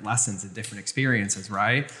have different lessons and different experiences,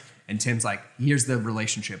 right? And Tim's like, here's the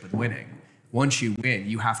relationship with winning. Once you win,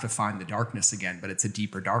 you have to find the darkness again, but it's a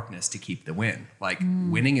deeper darkness to keep the win. Like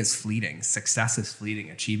winning is fleeting, success is fleeting,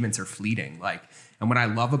 achievements are fleeting. Like, and what I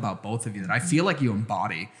love about both of you that I feel like you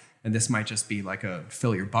embody, and this might just be like a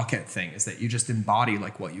fill your bucket thing, is that you just embody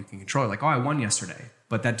like what you can control. Like, oh, I won yesterday,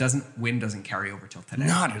 but that win doesn't carry over till today.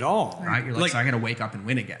 Not at all. Right? You're like, so I got to wake up and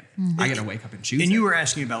win again. I got to wake up and choose. And you were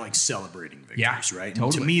asking about like celebrating victories, right?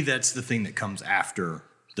 Totally. To me, that's the thing that comes after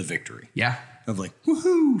the victory. Yeah. Of like,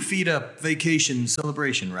 woohoo, feet up, vacation,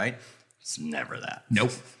 celebration, right? It's never that.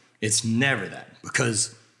 Nope. It's never that,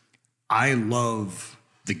 because I love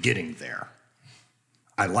the getting there.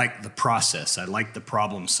 I like the process. I like the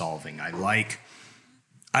problem solving.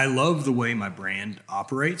 I love the way my brand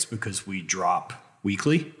operates because we drop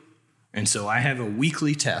weekly. And so I have a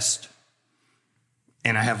weekly test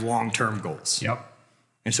and I have long-term goals. Yep.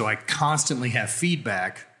 And so I constantly have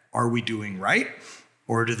feedback. Are we doing right?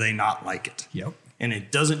 Or do they not like it? Yep. And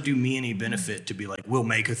it doesn't do me any benefit to be like, we'll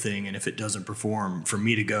make a thing, and if it doesn't perform, for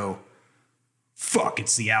me to go, fuck,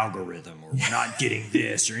 it's the algorithm, or we're not getting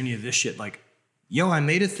this, or any of this shit. Like, yo, I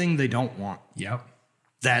made a thing they don't want. Yep.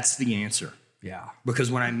 That's the answer. Yeah.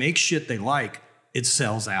 Because when I make shit they like, it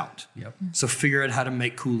sells out. Yep. So figure out how to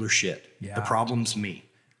make cooler shit. Yeah. The problem's me.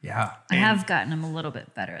 Yeah. I have gotten I'm a little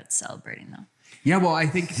bit better at celebrating though. Yeah. Well, I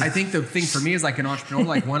think the thing for me is like an entrepreneur,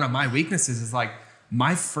 like one of my weaknesses is like,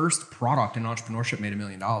 my first product in entrepreneurship made $1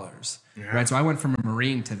 million, right? So I went from a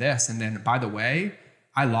Marine to this. And then, by the way,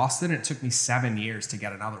 I lost it. And it took me 7 years to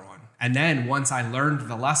get another one. And then once I learned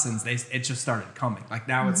the lessons, it just started coming. Like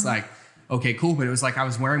now it's like, okay, cool. But it was like I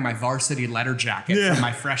was wearing my varsity leather jacket from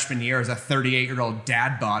my freshman year as a 38-year-old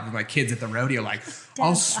dad bod with my kids at the rodeo. Like,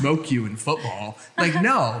 I'll smoke you in football. Like,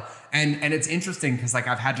 no. And it's interesting because like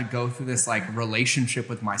I've had to go through this like relationship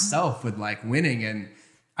with myself with like winning, and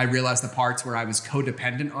I realized the parts where I was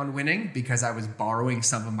codependent on winning because I was borrowing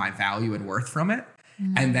some of my value and worth from it.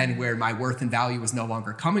 And then where my worth and value was no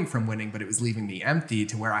longer coming from winning, but it was leaving me empty,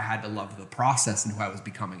 to where I had to love the process and who I was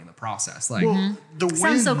becoming in the process. Like, The It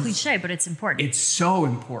sounds so wins- cliche, but it's important. it's so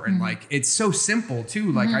important. Like, it's so simple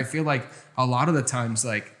too. Like, I feel like a lot of the times,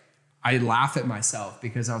 like, I laugh at myself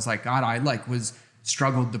because I was like, God, I like was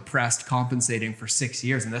struggled, depressed, compensating for 6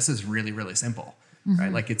 years. And this is really, really simple.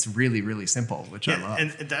 Right? Like, it's really, really simple, which I love.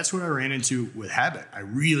 And that's what I ran into with Habit. I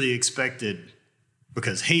really expected,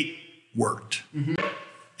 because hate worked.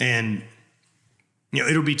 And, you know,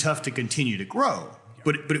 it'll be tough to continue to grow,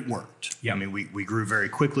 but it worked. Yeah. I mean, we grew very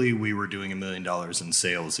quickly. We were doing $1 million in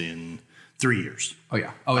sales in 3 years. Oh,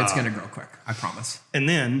 yeah. Oh, it's going to grow quick. I promise. And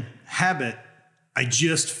then Habit, I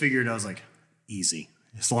just figured, I was like, easy.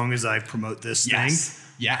 As long as I promote this Yes. thing.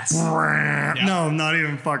 No, not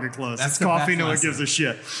even fucking close. That's It's the coffee. best No one lesson. gives a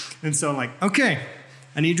shit. And so I'm like, okay,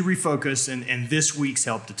 I need to refocus, and this week's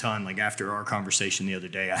helped a ton. Like after our conversation the other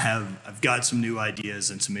day, I've got some new ideas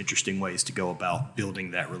and some interesting ways to go about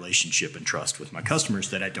building that relationship and trust with my customers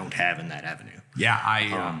that I don't have in that avenue. Yeah,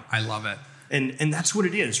 I love it. And that's what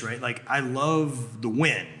it is, right? Like I love the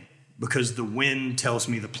win because the win tells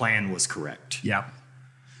me the plan was correct. Yeah.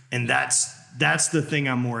 And that's the thing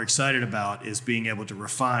I'm more excited about, is being able to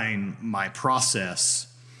refine my process,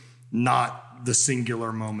 not the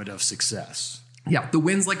singular moment of success. Yeah, the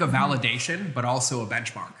win's like a validation, but also a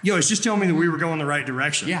benchmark. Yo, it's just telling me that we were going the right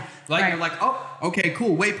direction. Yeah, like Right. you're like, oh, okay,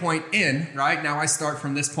 cool, waypoint in, right? Now I start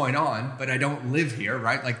from this point on, but I don't live here,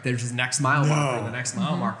 right? Like there's this next mile marker, the next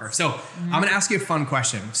mile marker. So I'm gonna ask you a fun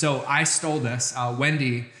question. So I stole this.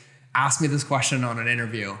 Wendy asked me this question on an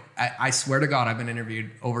interview. I swear to God, I've been interviewed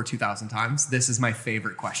over 2,000 times. This is my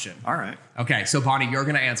favorite question. All right. Okay, so Bonnie, you're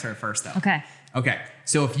gonna answer it first though. Okay. Okay,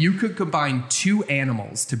 so if you could combine two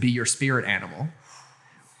animals to be your spirit animal,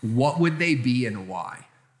 what would they be and why?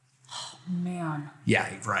 Man. Yeah,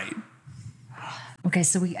 right. Okay,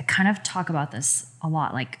 so we kind of talk about this a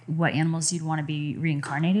lot, like what animals you'd want to be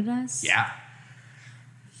reincarnated as. Yeah.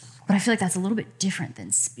 But I feel like that's a little bit different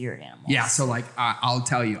than spirit animals. Yeah, so like I'll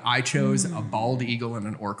tell you, I chose a bald eagle and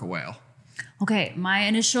an orca whale. Okay, my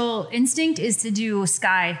initial instinct is to do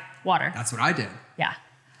sky water. That's what I did. Yeah.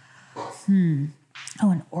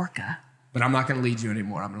 Oh, an orca. But I'm not going to lead you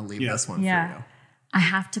anymore. I'm going to leave Yeah. this one Yeah. for I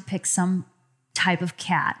have to pick some type of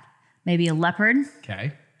cat. Maybe a leopard. you.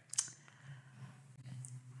 Okay.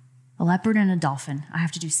 A leopard and a dolphin. I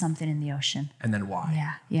have to do something in the ocean. And then why?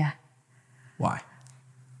 Yeah, yeah. Why?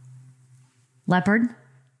 Leopard,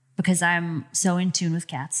 because I'm so in tune with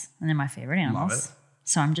cats and they're my favorite animals. Love it.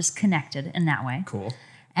 So I'm just connected in that way. Cool.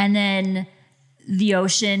 And then the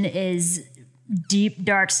ocean is deep,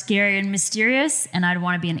 dark, scary, and mysterious. And I'd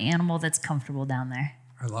want to be an animal that's comfortable down there.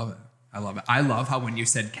 I love it. I love it. I love how when you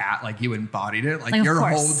said cat, like you embodied it. Like Like, of your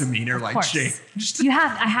course. whole demeanor, Of like course. changed.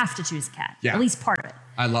 I have to choose a cat. Yeah. At least part of it.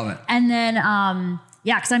 I love it. And then,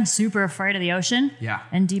 yeah, because I'm super afraid of the ocean. Yeah.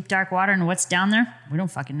 And deep, dark water and what's down there. We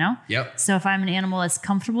don't fucking know. Yep. So if I'm an animal that's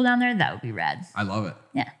comfortable down there, that would be rad. I love it.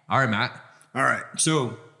 Yeah. All right, Matt. All right.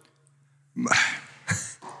 So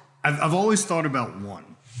I've always thought about one.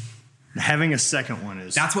 Having a second one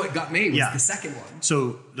is... That's what got me was Yeah. the second one.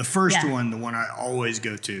 So the first Yeah. one, the one I always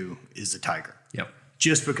go to, is the tiger. Yep.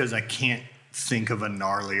 Just because I can't think of a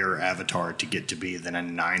gnarlier avatar to get to be than a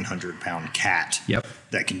 900-pound cat Yep.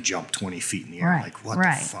 that can jump 20 feet in the air. Right, Like, what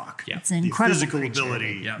right. the fuck? Yeah. It's an The incredible physical creature.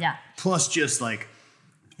 ability. Yeah. Yeah. Plus just like,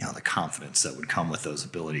 the confidence that would come with those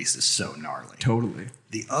abilities is so gnarly. Totally.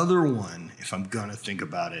 The other one, if I'm going to think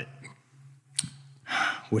about it,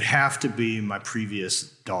 would have to be my previous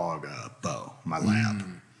dog, Bo, my lab.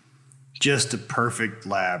 Just a perfect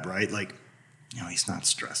lab, right? Like, he's not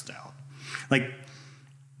stressed out. Like,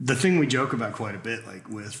 the thing we joke about quite a bit, like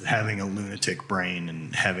with having a lunatic brain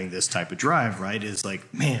and having this type of drive, right, is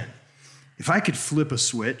like, man, if I could flip a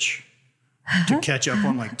switch to catch up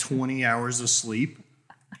on like 20 hours of sleep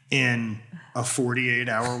in a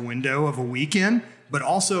 48-hour window of a weekend, but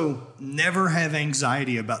also never have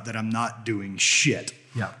anxiety about that I'm not doing shit.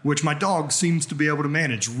 Yeah. Which my dog seems to be able to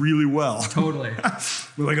manage really well. Totally.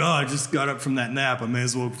 We're like, I just got up from that nap. I may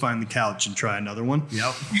as well find the couch and try another one.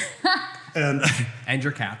 Yep. And And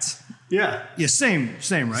your cats. yeah, same, right?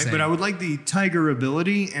 Same. But I would like the tiger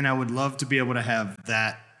ability, and I would love to be able to have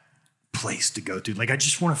that place to go to. Like, I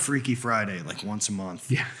just want a Freaky Friday, like once a month.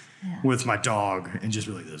 Yeah. With my dog, and just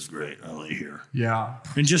be like, this is great. I'll lay here. Yeah.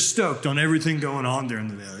 And just stoked on everything going on during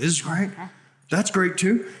the day. This is great. That's great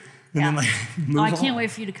too. And then Yeah. like move Oh, I on. can't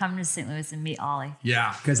wait for you to come to St. Louis and meet Ollie.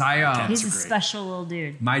 Yeah. Because He's a great. special little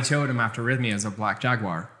dude. my totem after arrhythmia is a black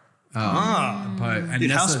jaguar. But and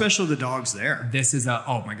Dude, how this is- special are the dogs there? This is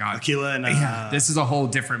oh my god, Aquila and this is a whole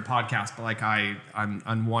different podcast. But like I'm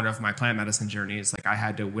on one of my plant medicine journeys, like I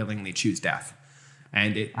had to willingly choose death.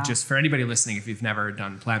 And it just for anybody listening, if you've never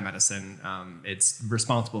done plant medicine, it's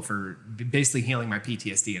responsible for basically healing my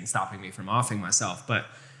PTSD and stopping me from offing myself. But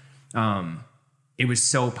it was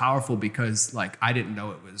so powerful because like I didn't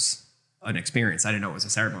know it was an experience. I didn't know it was a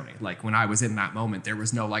ceremony. Like when I was in that moment, there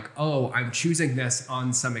was no like, oh, I'm choosing this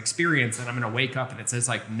on some experience and I'm going to wake up and it says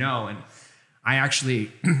like no. And I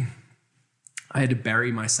actually, I had to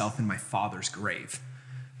bury myself in my father's grave.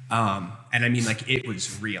 And I mean, like it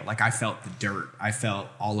was real. Like I felt the dirt. I felt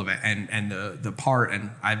all of it. And the part,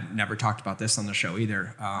 and I've never talked about this on the show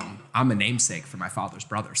either. I'm a namesake for my father's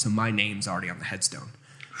brother. So my name's already on the headstone.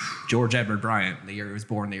 George Edward Bryant, the year he was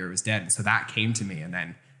born, the year he was dead. And so that came to me. And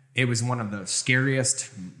then it was one of the scariest,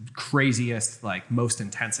 craziest, like most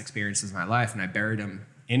intense experiences of my life. And I buried him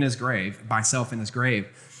in his grave, myself in his grave.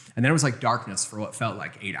 And then it was like darkness for what felt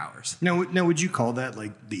like 8 hours. Now, would you call that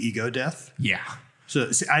like the ego death? Yeah.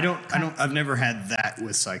 So see, I've never had that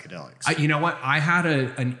with psychedelics. You know what? I had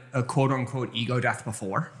a quote unquote ego death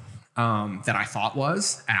before that I thought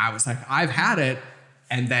was, and I was like, I've had it.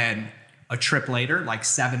 And then a trip later, like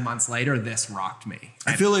 7 months later, this rocked me.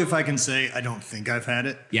 I feel like if I can say I don't think I've had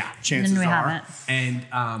it, Yeah. chances Then we are. haven't.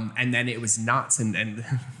 And then it was nuts and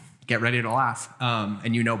get ready to laugh.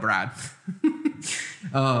 And you know Brad.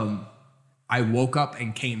 I woke up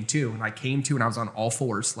and came to, and I was on all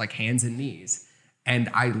fours, like hands and knees. And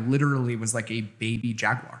I literally was like a baby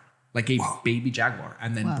jaguar, baby jaguar.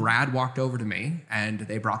 And then Brad walked over to me and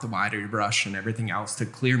they brought the wider brush and everything else to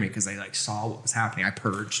clear me because they like saw what was happening. I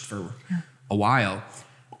purged for a while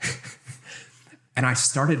and I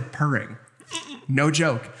started purring, no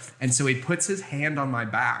joke. And so he puts his hand on my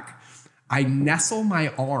back. I nestle my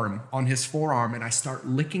arm on his forearm and I start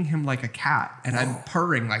licking him like a cat and I'm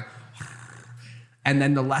purring like, and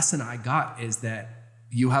then the lesson I got is that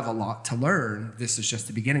you have a lot to learn. This is just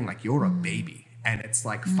the beginning. Like you're a baby and it's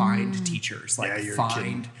like find teachers, like you're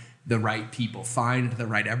find the right people, find the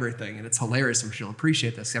right everything. And it's hilarious, which you'll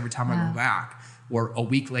appreciate this. Every time I go back or a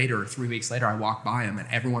week later or 3 weeks later, I walk by him and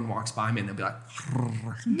everyone walks by me and they'll be like,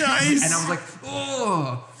 Nice. and I was like,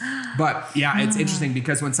 oh. But yeah, it's interesting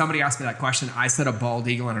because when somebody asked me that question, I said a bald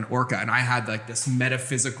eagle and an orca. And I had like this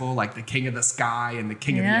metaphysical, like the king of the sky and the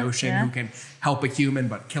king of the ocean who can help a human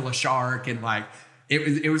but kill a shark. And like,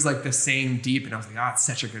 it was like the same deep. And I was like, it's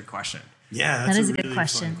such a good question. Yeah, that's That is a a good really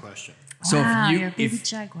question. fun question. So Wow, if you're a baby if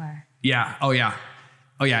jaguar. yeah, oh yeah,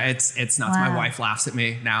 it's nuts. My Wow. wife laughs at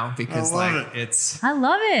me now because I love like it. it's I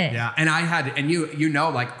love it. yeah. And I had and you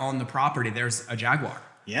know like on the property there's a jaguar.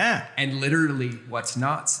 Yeah. And literally what's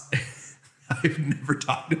nuts, I've never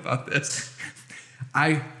talked about this.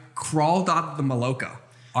 I crawled out of the Maloka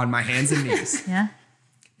on my hands and knees Yeah.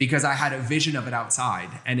 because I had a vision of it outside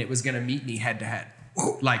and it was going to meet me head to head,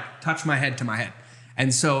 like touch my head to my head.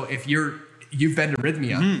 And so if you've been to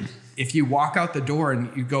Rhythmia, if you walk out the door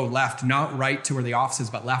and you go left, not right to where the office is,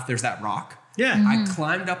 but left, there's that rock. Yeah. I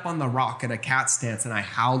climbed up on the rock in a cat stance and I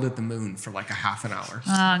howled at the moon for like a half an hour.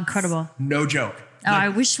 Oh, incredible. No joke. Oh, I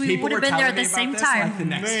wish we people would have were been there telling at me the about same this, time. like, the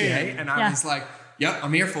next Man. day, and I Yeah. was like, "Yep,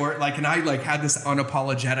 I'm here for it." Like, and I like had this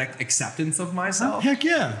unapologetic acceptance of myself, Heck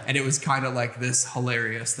yeah. and it was kind of like this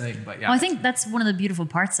hilarious thing. But yeah, Well, I think that's one of the beautiful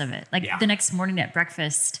parts of it. Like Yeah. the next morning at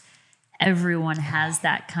breakfast, everyone has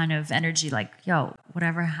that kind of energy like, yo,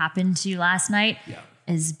 whatever happened to you last night Yeah.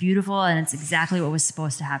 is beautiful and it's exactly what was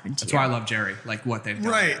supposed to happen to that's you. why I love Jerry. Like what they've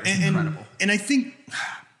done Right. there is incredible. And I think,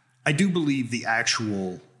 I do believe the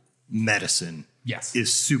actual medicine Yes,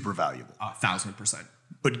 is super valuable. 1,000%.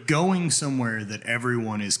 But going somewhere that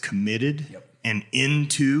everyone is committed Yep. and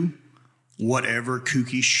into whatever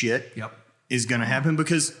kooky shit Yep. is going to happen,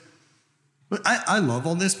 because I love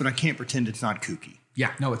all this, but I can't pretend it's not kooky.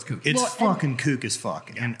 Yeah, no, it's kooky. It's Well, fucking kook as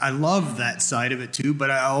fuck. And I love that side of it too, but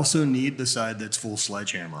I also need the side that's full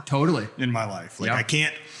sledgehammer Totally. in my life. Like Yep. I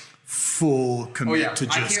can't full commit to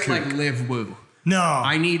I just can't kook. like live woo. No.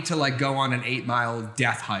 I need to like go on an 8-mile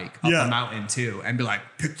death hike up Yeah. a mountain too, and be like,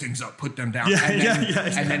 pick things up, put them down, Yeah, and, then,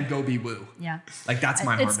 yeah. and then go be woo. Yeah. Like that's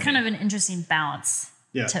my It's harmony. kind of an interesting balance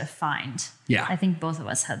Yeah. to find. Yeah. I think both of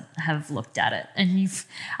us have looked at it. And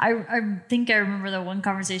I think I remember the one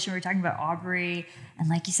conversation we were talking about Aubrey and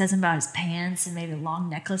like he said something about his pants and maybe long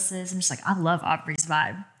necklaces. I'm just like, I love Aubrey's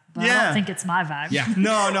vibe, but I Yeah. don't think it's my vibe. yeah.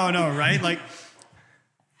 No, right? Like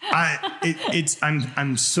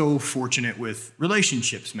I'm so fortunate with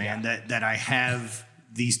relationships, man, that I have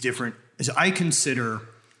these different, as I consider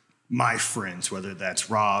my friends, whether that's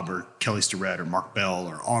Rob or Kelly Starrett or Mark Bell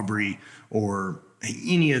or Aubrey or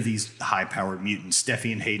any of these high-powered mutants,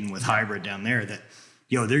 Steffi and Hayden with Hybrid down there, that,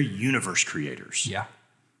 they're universe creators. Yeah.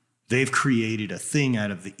 They've created a thing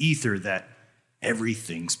out of the ether that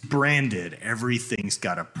everything's branded, everything's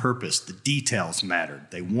got a purpose, the details mattered.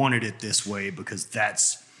 They wanted it this way because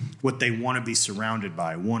that's what they want to be surrounded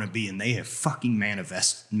by, want to be, and they have fucking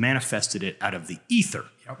manifested it out of the ether.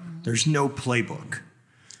 Yep. There's no playbook.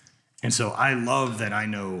 And so I love that I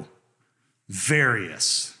know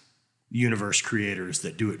various universe creators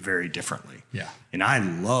that do it very differently. Yeah. And I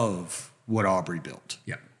love what Aubrey built.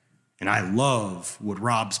 Yeah. And I love what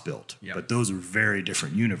Rob's built. Yep. But those are very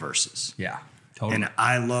different universes. Yeah. Totally. And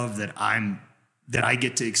I love that I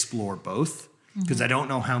get to explore both, because I don't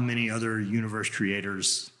know how many other universe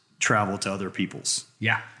creators travel to other people's.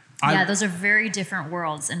 yeah. Yeah, those are very different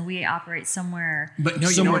worlds, and we operate somewhere. But no, you know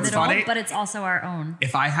somewhere what's middle, funny? But it's also our own.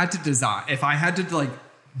 If I had to like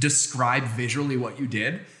describe visually what you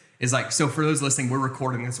did, is like, so for those listening, we're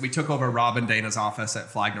recording this. We took over Rob and Dana's office at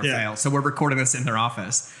Flagner Fail. So we're recording this in their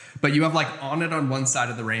office. But you have like On It on one side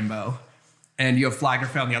of the rainbow and you have Flagner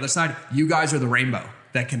Fail on the other side. You guys are the rainbow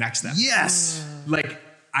that connects them. Yes. Like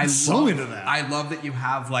I love that you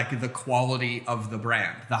have like the quality of the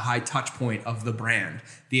brand, the high touch point of the brand,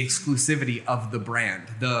 the exclusivity of the brand,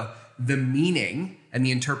 the meaning and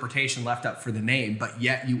the interpretation left up for the name, but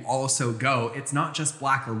yet you also go, it's not just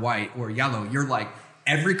black or white or yellow. You're like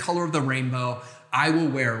every color of the rainbow. I will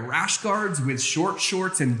wear rash guards with short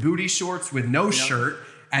shorts and booty shorts with no shirt.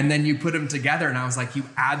 And then you put them together and I was like, you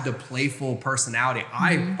add the playful personality.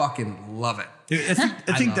 I fucking love it.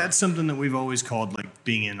 I think that's something that we've always called like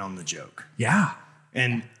being in on the joke. Yeah.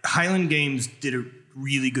 And Highland Games did a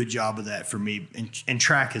really good job of that for me and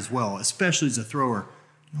track as well, especially as a thrower.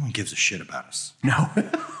 No one gives a shit about us. No.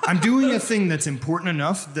 I'm doing a thing that's important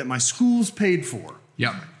enough that my school's paid for.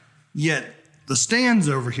 Yep. Yet the stands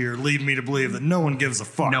over here lead me to believe that no one gives a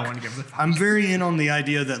fuck. No one gives a fuck. I'm very in on the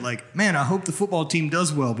idea that like, man, I hope the football team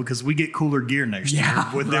does well because we get cooler gear next year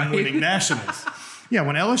with them winning nationals. Yeah,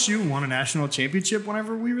 when LSU won a national championship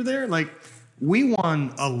whenever we were there, like we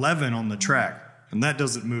won 11 on the track. And that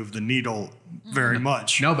doesn't move the needle very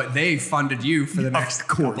much. No, but they funded you for the next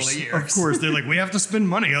couple of years. Of course. They're like, we have to spend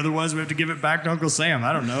money. Otherwise, we have to give it back to Uncle Sam.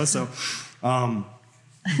 I don't know. So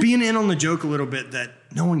being in on the joke a little bit that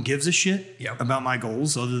no one gives a shit about my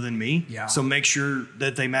goals other than me. Yeah. So make sure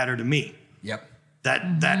that they matter to me. Yep.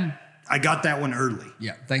 That I got that one early.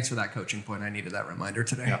 Yeah. Thanks for that coaching point. I needed that reminder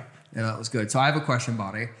today. Yeah. Yeah, that was good. So I have a question,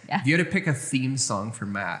 Bonnie. Yeah. If you had to pick a theme song for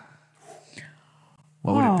Matt,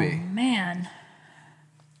 what would it be? Oh, man.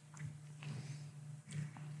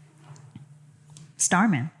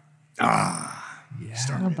 Starman. Yeah.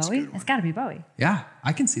 Little Bowie. It's got to be Bowie. Yeah,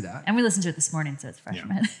 I can see that. And we listened to it this morning, so it's fresh.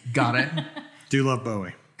 Yeah. Got it. Do love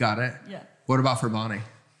Bowie. Got it. Yeah. What about for Bonnie?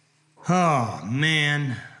 Oh,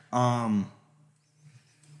 man.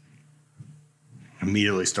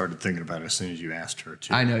 Immediately started thinking about it as soon as you asked her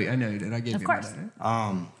too. I know you did. I gave Of you course.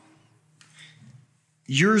 that.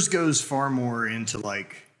 Yours goes far more into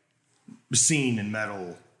like scene and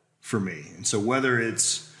metal for me. And so whether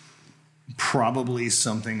it's probably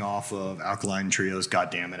something off of Alkaline Trio's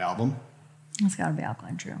Goddamn It album. It's got to be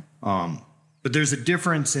Alkaline Trio. But there's a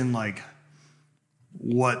difference in like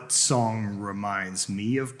what song reminds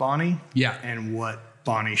me of Bonnie. Yeah. And what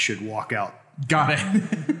Bonnie should walk out. Got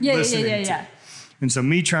it. Yeah. And so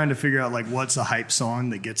me trying to figure out like what's a hype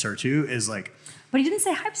song that gets her too is like, But he didn't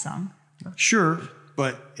say hype song. sure,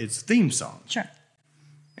 but it's a theme song. Sure.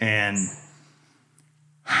 And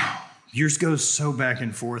yours goes so back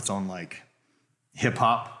and forth on like hip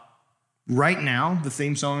hop. Right now, the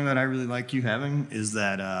theme song that I really like you having is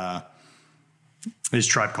that is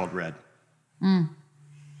Tribe Called Red. I'm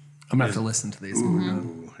gonna have to listen to these.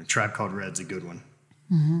 Ooh, Tribe Called Red's a good one.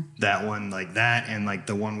 That one, like that, and like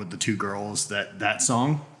the one with the two girls, that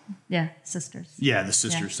song. Yeah, Sisters. Yeah, the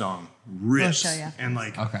sister song rips. We'll show ya. And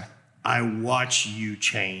like, Okay. I watch you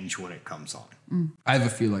change when it comes on. I have a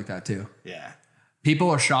few like that too. Yeah. People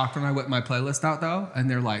are shocked when I whip my playlist out though, and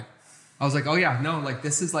they're like, I was like, oh yeah, no, like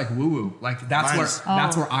this is like woo woo. Like that's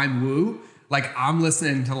where I'm woo. Like I'm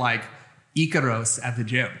listening to like Icaros at the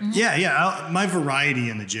gym. Yeah. My variety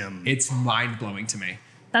in the gym. It's mind blowing to me.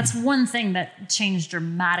 That's one thing that changed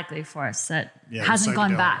dramatically for us that Yeah, hasn't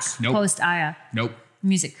gone back psychedelics. Nope. post Aya. Nope.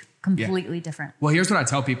 Music completely different. Well, here's what I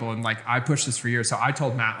tell people, and like I pushed this for years. So I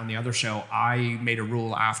told Matt on the other show, I made a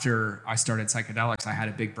rule after I started psychedelics. I had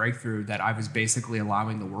a big breakthrough that I was basically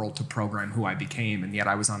allowing the world to program who I became, and yet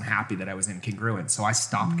I was unhappy that I was incongruent. So I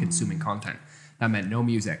stopped consuming content. That meant no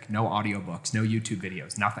music, no audiobooks, no YouTube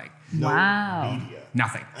videos, nothing. Wow. Media.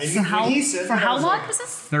 Nothing. For how long was this?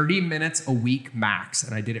 30 minutes a week max,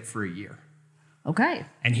 and I did it for a year. Okay.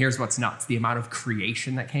 And here's what's nuts. The amount of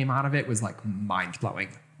creation that came out of it was like mind-blowing.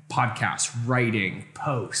 Podcasts, writing,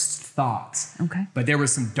 posts, thoughts. Okay. But there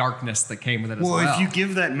was some darkness that came with it as well. Well, if you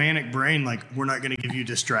give that manic brain, like, we're not going to give you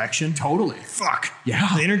distraction. Totally. Fuck.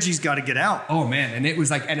 Yeah. The energy's got to get out. Oh man, and it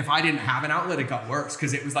was like, and if I didn't have an outlet, it got worse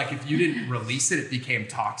because it was like if you didn't release it, it became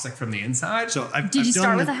toxic from the inside. So Did you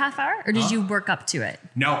start with a half hour or did you work up to it?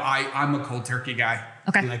 No, I'm a cold turkey guy.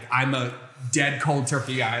 Okay. Like I'm a dead cold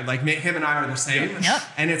turkey guy. Like him and I are the same. Yep.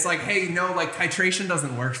 And it's like, hey, no, like titration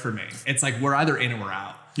doesn't work for me. It's like we're either in or we're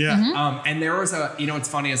out. Yeah. And there was what's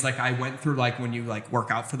funny is like I went through like when you like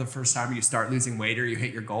work out for the first time, you start losing weight or you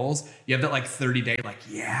hit your goals, you have that like 30-day like,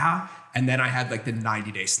 yeah. And then I had like the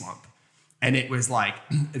 90-day slump. And it was like,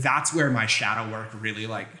 that's where my shadow work really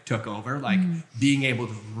like took over, like being able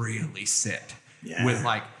to really sit with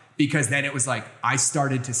like, because then it was like, I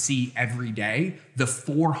started to see every day the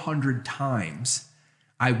 400 times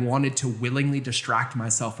I wanted to willingly distract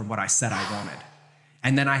myself from what I said I wanted.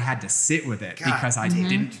 And then I had to sit with it because I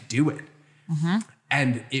didn't do it.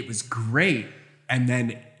 And it was great. And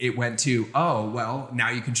then it went to, oh, well, now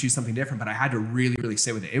you can choose something different. But I had to really, really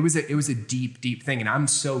sit with it. It was a deep, deep thing. And I'm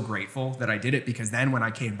so grateful that I did it, because then when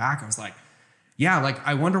I came back, I was like, yeah, like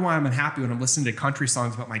I wonder why I'm unhappy when I'm listening to country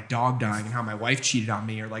songs about my dog dying and how my wife cheated on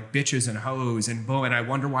me, or like bitches and hoes and boom. And I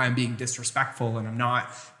wonder why I'm being disrespectful and I'm not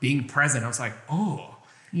being present. I was like, oh.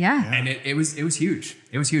 Yeah. And it was huge.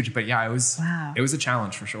 It was huge. But yeah, it was a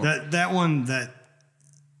challenge for sure. That one that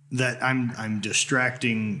I'm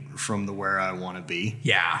distracting from the where I want to be.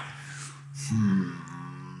 Yeah.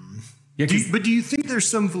 Yeah. But do you think there's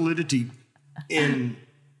some validity in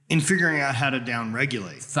figuring out how to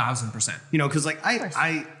downregulate? 1,000%. You know, because like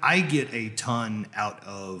I get a ton out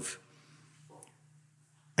of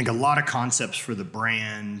like a lot of concepts for the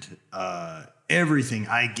brand. Everything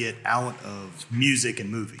I get out of music and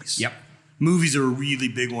movies. Yep. Movies are a really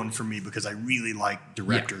big one for me because I really like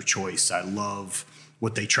director choice. I love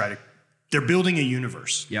what they try to. They're building a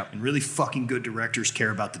universe. Yep. And really fucking good directors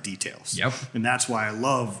care about the details. Yep. And that's why I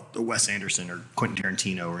love the Wes Anderson or Quentin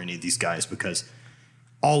Tarantino or any of these guys, because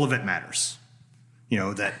all of it matters. You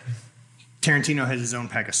know, that Tarantino has his own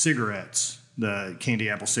pack of cigarettes, the candy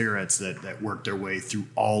apple cigarettes that work their way through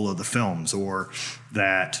all of the films, or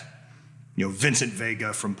that, you know, Vincent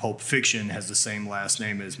Vega from Pulp Fiction has the same last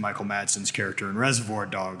name as Michael Madsen's character in Reservoir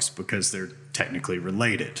Dogs because they're technically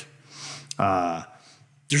related.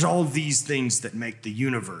 There's all of these things that make the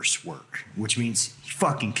universe work, which means he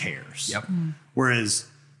fucking cares. Yep. Whereas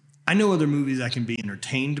I know other movies I can be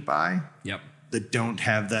entertained by that don't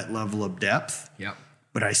have that level of depth. Yep.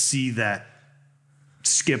 But I see that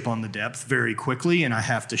skip on the depth very quickly, and I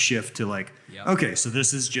have to shift to like, okay, so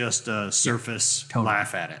this is just a surface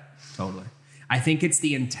laugh at it. Totally. I think it's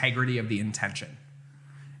the integrity of the intention.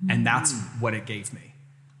 And that's what it gave me,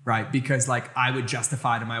 right? Because like I would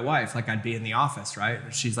justify to my wife, like I'd be in the office, right?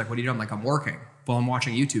 And she's like, what are you doing? I'm like, I'm working. Well, I'm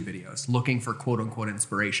watching YouTube videos, looking for quote unquote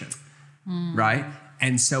inspiration, right?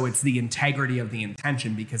 And so it's the integrity of the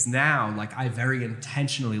intention, because now like I very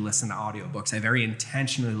intentionally listen to audiobooks. I very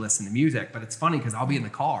intentionally listen to music, but it's funny because I'll be in the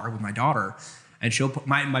car with my daughter and she'll put,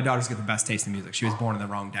 my daughter's got the best taste in music. She was born in the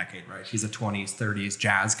wrong decade, right? She's a 20s, 30s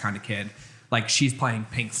jazz kind of kid. Like she's playing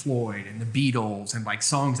Pink Floyd and the Beatles and like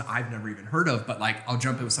songs I've never even heard of, but like I'll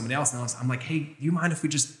jump in with somebody else and I'm like, hey, do you mind if we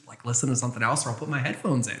just like listen to something else, or I'll put my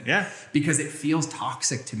headphones in? Yeah. Because it feels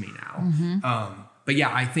toxic to me now. But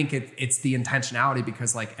yeah, I think it's the intentionality,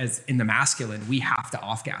 because like as in the masculine, we have to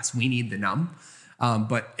off gas. We need the numb.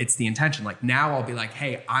 But it's the intention. Like now I'll be like,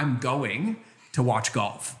 hey, I'm going to watch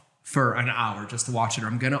golf for an hour just to watch it. Or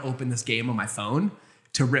I'm going to open this game on my phone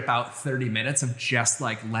to rip out 30 minutes of just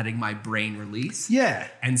like letting my brain release. Yeah.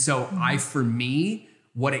 And so for me,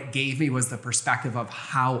 what it gave me was the perspective of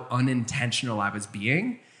how unintentional I was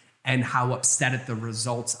being and how upset at the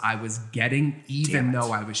results I was getting, even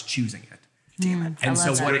though I was choosing it. Damn it. And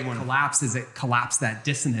so what it collapsed that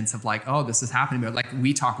dissonance of like, oh, this is happening. But like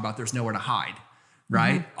we talk about, there's nowhere to hide,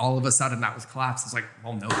 right? All of a sudden that was collapsed. It's like,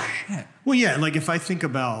 well, no shit. Well, yeah. Like if I think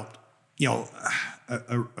about, you know,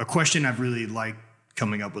 a question I've really liked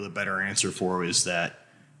coming up with a better answer for is that,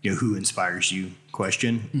 you know, who inspires you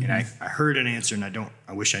question. And I heard an answer, and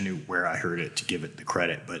I wish I knew where I heard it to give it the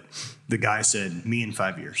credit, but the guy said, me in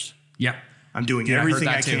 5 years. Yep. I'm doing everything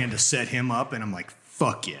I can to set him up. And I'm like,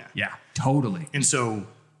 fuck yeah. Yeah, totally. And so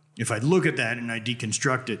if I look at that and I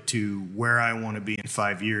deconstruct it to where I want to be in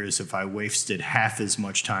 5 years, if I wasted half as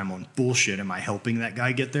much time on bullshit, am I helping that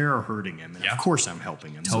guy get there or hurting him? And of course I'm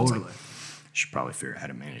helping him. Totally. So it's like, I should probably figure out how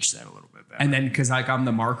to manage that a little bit better. And then because like I'm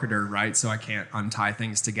the marketer, right? So I can't untie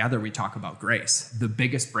things together. We talk about grace. The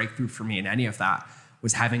biggest breakthrough for me in any of that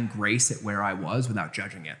was having grace at where I was without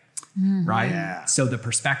judging it, right? Yeah. So the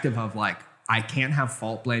perspective of like, I can't have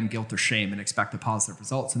fault, blame, guilt, or shame and expect a positive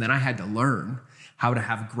result. So then I had to learn how to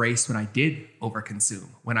have grace when I did overconsume,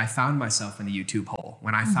 when I found myself in a YouTube hole,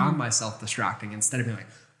 when I found myself distracting, instead of being like,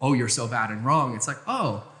 oh, you're so bad and wrong. It's like,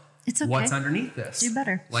 oh, it's okay. What's underneath this? Do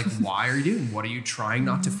better. Like, why are you doing? What are you trying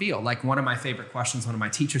not to feel? Like one of my favorite questions, one of my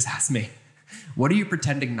teachers asked me, what are you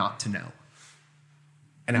pretending not to know?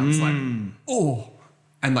 And I was like, oh,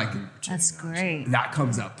 and like, that's great. That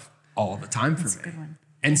comes up all the time for me. That's a good one.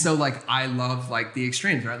 And so like, I love like the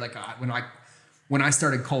extremes, right? Like when I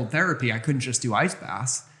started cold therapy, I couldn't just do ice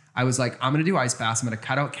baths. I was like, I'm going to do ice baths. I'm going to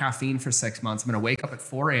cut out caffeine for 6 months. I'm going to wake up at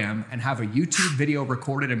 4 a.m. and have a YouTube video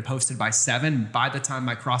recorded and posted by 7 by the time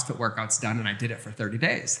my CrossFit workout's done. And I did it for 30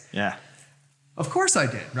 days. Yeah. Of course I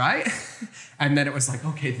did, right? And then it was like,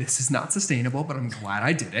 okay, this is not sustainable, but I'm glad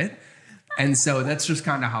I did it. And so that's just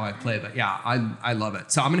kind of how I play. But yeah, I love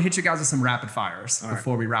it. So I'm gonna hit you guys with some rapid fires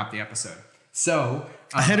before we wrap the episode. So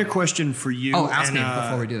I had a question for you. Oh, ask me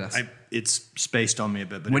before we do this. It's spaced on me a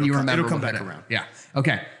bit, but when you remember, it'll come we'll back hit it. around. Yeah.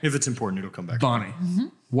 Okay. If it's important, it'll come back. Bonnie,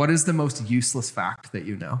 what is the most useless fact that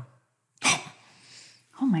you know?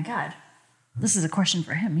 Oh my God. This is a question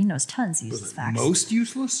for him. He knows tons of useless facts. Most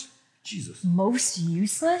useless? Jesus. Most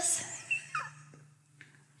useless?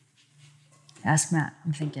 Ask Matt.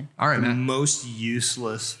 I'm thinking. All right, The Matt. most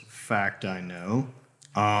useless fact I know.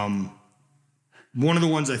 One of the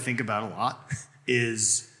ones I think about a lot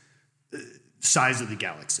is size of the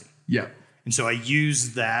galaxy. Yeah. And so I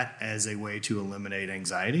use that as a way to eliminate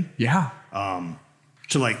anxiety. Yeah.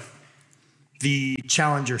 So like the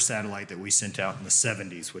Challenger satellite that we sent out in the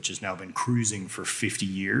 70s, which has now been cruising for 50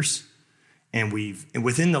 years. And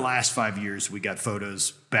within the last 5 years, we got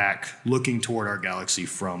photos back looking toward our galaxy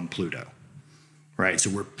from Pluto. Right.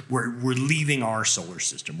 So we're leaving our solar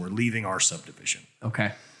system. We're leaving our subdivision.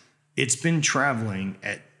 Okay. It's been traveling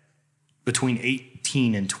at between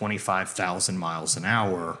 18 and 25,000 miles an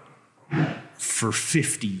hour for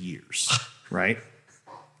 50 years, right?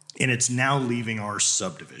 And it's now leaving our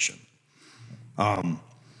subdivision.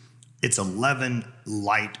 It's 11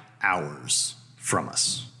 light hours from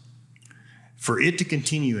us. For it to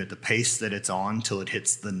continue at the pace that it's on till it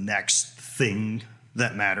hits the next thing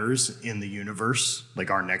that matters in the universe, like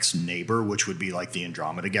our next neighbor, which would be like the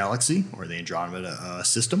Andromeda Galaxy or the Andromeda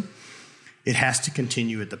system, it has to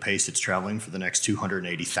continue at the pace it's traveling for the next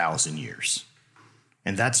 280,000 years.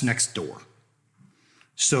 And that's next door.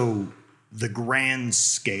 So the grand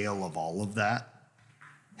scale of all of that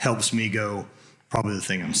helps me go, probably the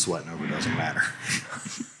thing I'm sweating over doesn't matter.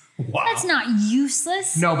 Wow. That's not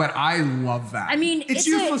useless. No, but I love that. I mean, It's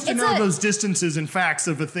useless to know those distances and facts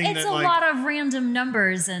of a thing It's that a like... lot of random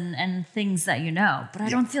numbers and things that you know, but I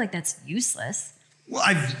don't feel like that's useless. Well,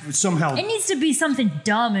 I've somehow... It needs to be something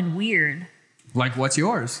dumb and weird. Like, what's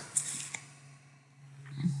yours?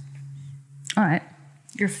 All right.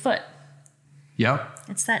 Your foot. Yep.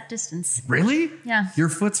 It's that distance. Really? Yeah. Your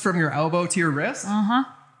foot's from your elbow to your wrist? Uh-huh.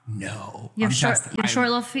 No. You have short, testing. you have short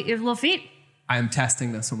little feet. You have little feet. I am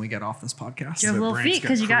testing this when we get off this podcast. You have little Brant's feet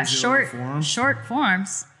because you got crazy little short, forearms. short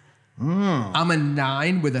forearms. I'm a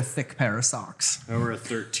 9 with a thick pair of socks. Over a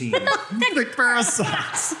 13. Thick pair of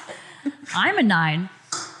socks. I'm a 9,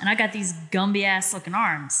 and I got these Gumby ass looking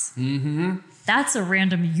arms. Mm-hmm. That's a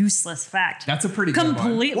random useless fact. That's a pretty good one.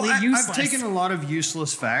 completely Well, useless. I've taken a lot of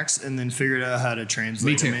useless facts and then figured out how to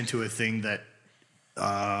translate Me too. them into a thing that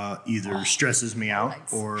either stresses me out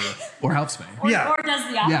or Or helps me. or, yeah. or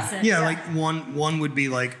does the opposite. yeah, like one would be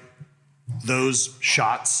like those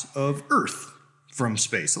shots of Earth from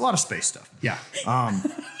space. A lot of space stuff. Yeah.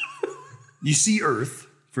 You see Earth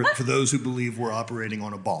for those who believe we're operating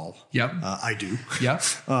on a ball. Yep. I do. Yep.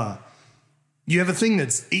 You have a thing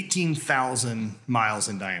that's 18,000 miles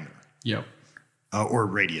in diameter. Yep. Or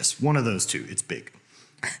radius, one of those two. It's big.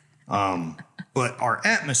 But our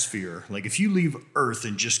atmosphere, like if you leave Earth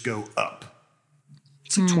and just go up,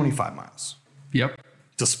 it's like 25 miles Yep.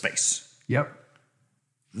 to space. Yep.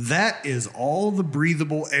 That is all the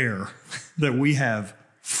breathable air that we have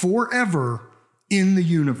forever in the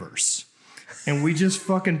universe. And we just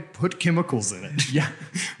fucking put chemicals in it. Yeah.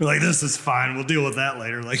 We're like, this is fine. We'll deal with that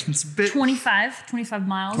later. Like it's a bit 25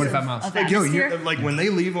 miles. 25 miles. Of like, yo, atmosphere. you're, like when they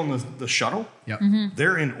leave on the shuttle, Yep.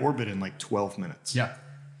 they're in orbit in like 12 minutes. Yeah.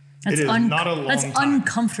 That's it is not a long That's time.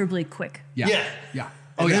 uncomfortably quick. Yeah. Yeah. Yeah.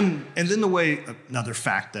 And then the way, another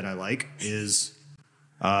fact that I like is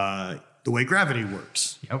the way gravity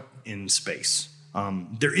works Yep. in space.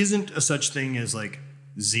 There isn't a such thing as like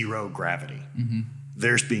zero gravity.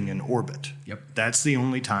 There's being in orbit. Yep. That's the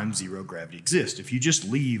only time zero gravity exists. If you just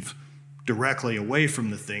leave directly away from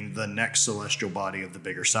the thing, the next celestial body of the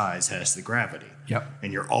bigger size has the gravity. Yep.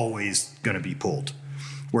 And you're always going to be pulled.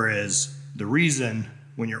 Whereas the reason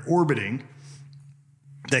when you're orbiting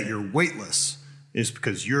that you're weightless is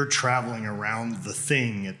because you're traveling around the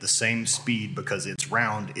thing at the same speed because it's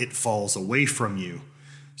round, it falls away from you.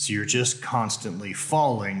 So you're just constantly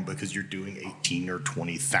falling because you're doing 18 or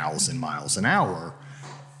 20,000 miles an hour,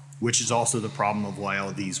 which is also the problem of why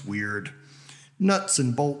all these weird nuts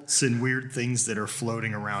and bolts and weird things that are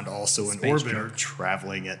floating around also in Space orbit are junk.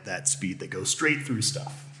 traveling at that speed that goes straight through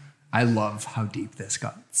stuff. I love how deep this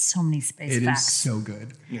got. So many space It is facts. so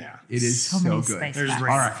good. Yeah. It is So so, many good. space There's facts.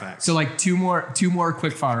 random All right. facts. So like two more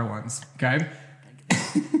quick fire ones. Okay.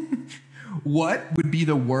 What would be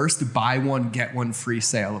the worst buy one get one free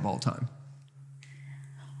sale of all time?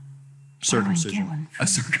 Circumcision. Get one. A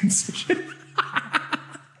circumcision.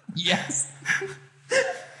 Yes.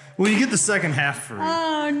 Well, you get the second half free.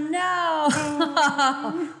 Oh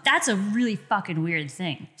no. That's a really fucking weird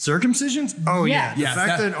thing. Circumcisions? Oh yeah. Yes. The Yes,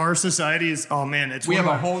 fact that- that our society is, oh man, it's We one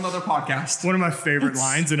have of a my- whole nother podcast. one of my favorite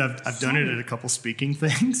lines, and I've done it at a couple speaking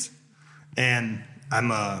things. And I'm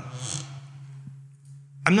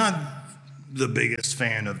not the biggest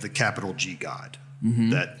fan of the capital G God,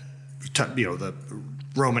 that the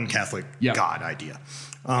Roman Catholic Yep. God idea.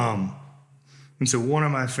 And so one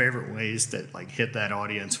of my favorite ways that like hit that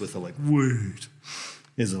audience with a like, wait,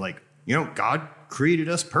 is like, God created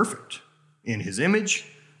us perfect in his image,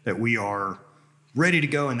 that we are ready to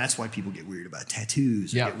go. And that's why people get weird about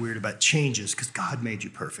tattoos, Yep. get weird about changes, because God made you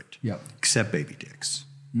perfect. Yep. Except baby dicks.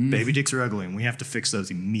 Baby dicks are ugly, and we have to fix those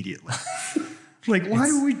immediately. Like, why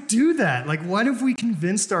do we do that? Like, why have we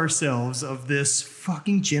convinced ourselves of this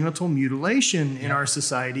fucking genital mutilation in our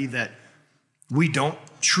society that we don't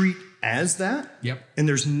treat as that? Yep. And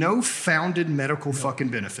there's no founded medical fucking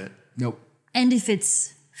benefit. Nope. And if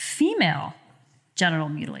it's female genital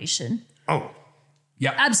mutilation, Oh,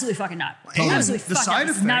 Yep. absolutely fucking not. and Absolutely the fucking side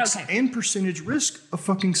it's not effects okay. and percentage risk of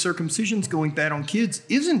fucking circumcisions going bad on kids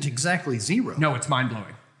isn't exactly zero. No, it's mind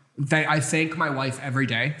blowing. I thank my wife every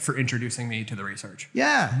day for introducing me to the research.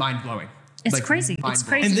 Yeah. Mind blowing. It's crazy. It's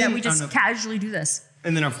crazy And that then we just on a- casually do this.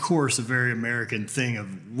 And then, of course, a very American thing of,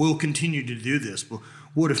 we'll continue to do this. Well,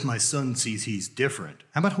 what if my son sees he's different?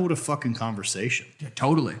 How about hold a fucking conversation? Yeah,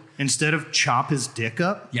 totally. Instead of chop his dick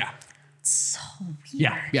up? Yeah. So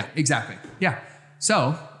weird. Yeah, exactly. Yeah.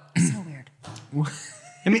 So, So weird.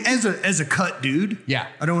 I mean, as a cut dude, Yeah.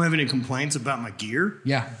 I don't have any complaints about my gear.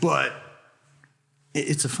 Yeah. But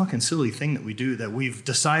it's a fucking silly thing that we do, that we've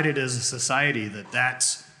decided as a society that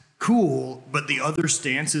that's cool, but the other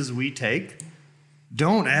stances we take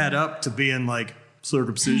don't add up to being like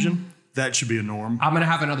circumcision. That should be a norm. I'm going to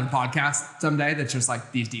have another podcast someday that's just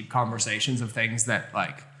like these deep conversations of things that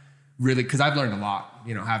like really, because I've learned a lot,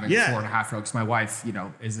 having Yeah. 4.5 folks. My wife,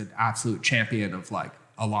 is an absolute champion of like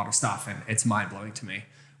a lot of stuff, and it's mind blowing to me.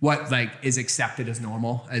 What like is accepted as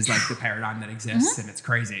normal as like the paradigm that exists, and it's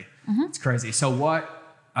crazy. It's crazy. So what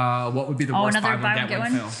would be the worst another buy one buy get one,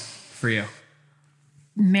 one, get Phil, one? for you?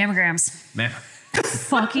 Mammograms. Man.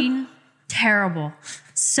 Fucking terrible.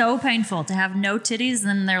 So painful to have no titties, and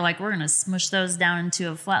then they're like, we're gonna smush those down into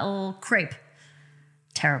a flat little crepe.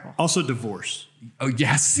 Terrible. Also, divorce. Oh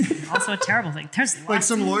yes. Also a terrible thing. There's Like lots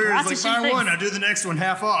some of- lawyers, lots of like, shitty buy one, things. I do the next one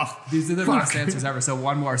half off. These are the best answers ever. So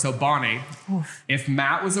one more. So Bonnie, if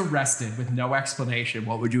Matt was arrested with no explanation,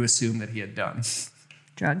 what would you assume that he had done?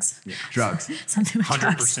 Drugs. Drugs. Something with 100%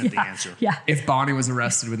 drugs. the Yeah. answer. Yeah. If Bonnie was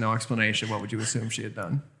arrested with no explanation, what would you assume she had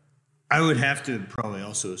done? I would have to probably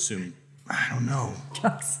also assume, I don't know.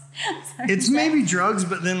 Drugs. Sorry. It's maybe drugs,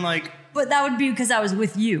 but then like, But that would be because I was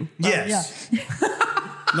with you. yes.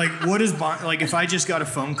 Like, what is like if I just got a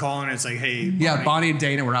phone call and it's like, hey, Yeah, Bonnie and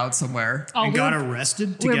Dana were out somewhere. Oh, and we got were-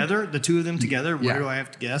 arrested we're- together, the two of them together, Yeah. what do I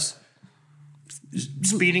have to guess?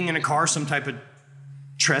 Speeding in a car, some type of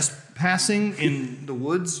trespassing in the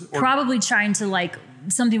woods? Or, probably trying to like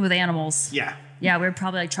something with animals. yeah. Yeah, we were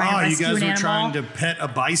probably like trying to Oh, you rescue guys an were animal. trying to pet a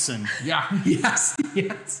bison. Yeah. Yes.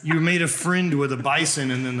 Yes. You made a friend with a bison,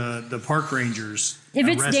 and then the park rangers. If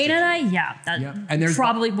it's arrested Dana and you. I, yeah, that, Yeah. And there's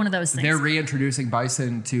probably one of those things. They're reintroducing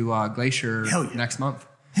bison to Glacier Hell yeah. next month.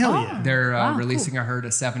 Hell Oh. yeah. They're Wow, releasing a herd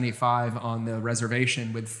of 75 on the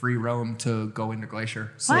reservation with free roam to go into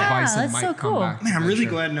Glacier. So Wow, bison that's might so come cool. back. to Man, I'm really Glacier.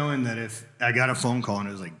 glad knowing that if I got a phone call and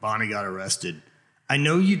it was like, Bonnie got arrested, I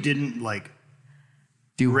know you didn't like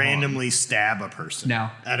Do wrong. randomly stab a person No.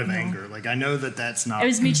 out of anger. Like, I know that that's not. It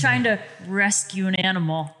was me trying to rescue an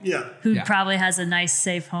animal yeah. who Yeah. probably has a nice,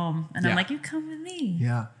 safe home. And Yeah. I'm like, you come with me.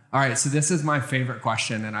 Yeah. All right. So this is my favorite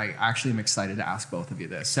question, and I actually am excited to ask both of you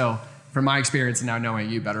this. So, from my experience and now knowing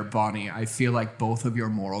you better, Bonnie, I feel like both of your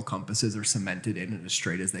moral compasses are cemented in and as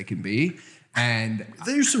straight as they can be. And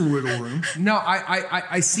There's some wiggle room. no,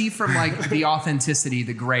 I see from like the authenticity,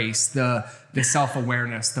 the grace, the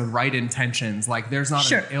self-awareness, the right intentions. Like there's not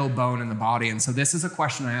Sure. an ill bone in the body. And so this is a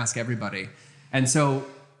question I ask everybody. And so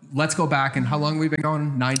let's go back. And how long have we been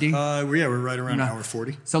going? 90? Yeah, we're right around hour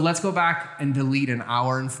 40. So let's go back and delete an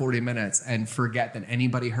hour and 40 minutes and forget that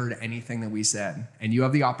anybody heard anything that we said. And you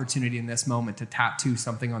have the opportunity in this moment to tattoo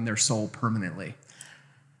something on their soul permanently.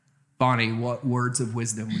 Bonnie, what words of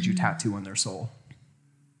wisdom would you tattoo on their soul?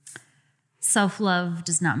 Self-love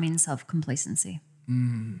does not mean self-complacency.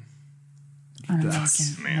 An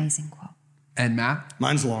amazing quote. And Matt,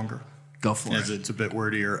 Mine's longer, go for as it. it's a bit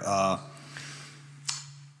wordier.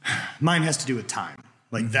 Mine has to do with time.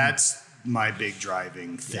 Like, that's my big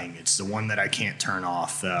driving thing. It's the one that I can't turn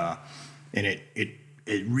off. And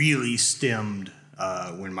it really stemmed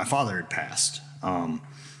when my father had passed.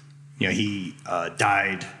 he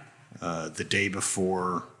died the day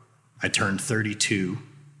before I turned 32.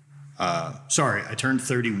 I turned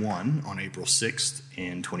 31 on April 6th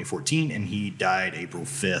in 2014, and he died April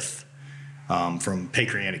 5th from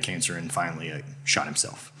pancreatic cancer and finally shot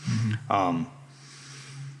himself. Mm-hmm.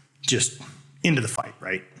 Just into the fight,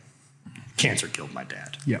 right? Cancer killed my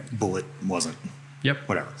dad. Yep. Bullet wasn't. Yep.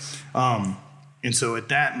 Whatever. And so at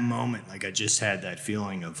that moment, like, I just had that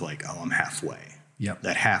feeling of like, oh, I'm halfway. Yep.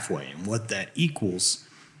 That halfway. And what that equals,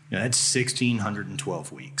 that's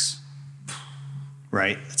 1,612 weeks.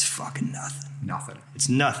 Right? That's fucking nothing. Nothing. It's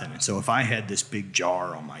nothing. And so if I had this big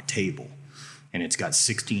jar on my table and it's got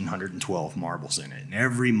 1,612 marbles in it, and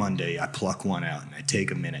every Monday I pluck one out and I take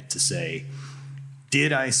a minute to say,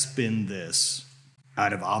 did I spend this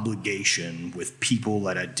out of obligation with people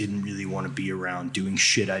that I didn't really want to be around, doing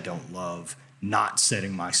shit I don't love, not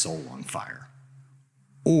setting my soul on fire?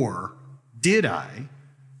 Or did I,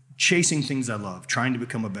 chasing things I love, trying to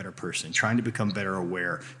become a better person, trying to become better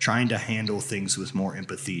aware, trying to handle things with more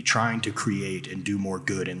empathy, trying to create and do more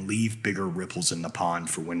good and leave bigger ripples in the pond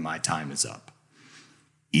for when my time is up?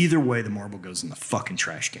 Either way, the marble goes in the fucking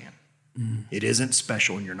trash can. Mm. It isn't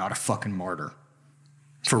special, and you're not a fucking martyr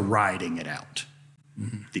for riding it out.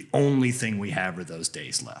 Mm-hmm. The only thing we have are those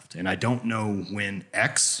days left. And I don't know when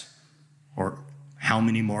X or how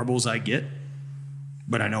many marbles I get,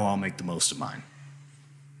 but I know I'll make the most of mine.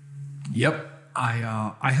 Yep.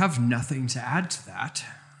 I have nothing to add to that.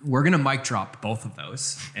 We're going to mic drop both of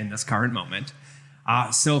those in this current moment.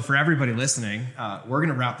 So for everybody listening, we're going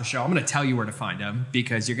to wrap the show. I'm going to tell you where to find them,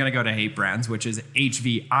 because you're going to go to Hate Brands, which is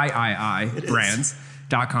HVIII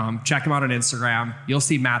brands.com. Check them out on Instagram. You'll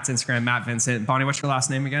see Matt's Instagram, Matt Vincent. Bonnie, what's your last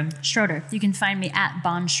name again? Schroeder. You can find me at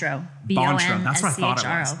Bonschro. Bonschro. That's what I thought it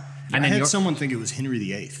was. And I had someone think it was Henry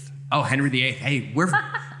VIII. Oh, Henry VIII. Hey, we're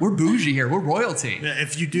bougie here. We're royalty. Yeah,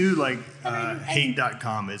 if you do, like,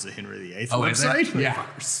 hate.com is a Henry VIII website. Is it? Yeah.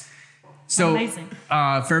 So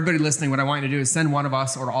for everybody listening, what I want you to do is send one of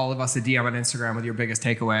us or all of us a DM on Instagram with your biggest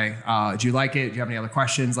takeaway. Do you like it? Do you have any other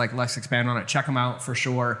questions? Like, let's expand on it. Check them out for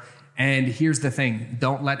sure. And here's the thing.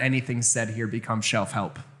 Don't let anything said here become shelf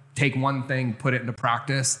help. Take one thing, put it into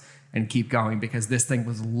practice, and keep going, because this thing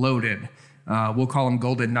was loaded. We'll call them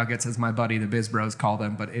golden nuggets, as my buddy, the Biz Bros, call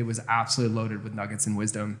them, but it was absolutely loaded with nuggets and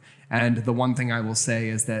wisdom. And the one thing I will say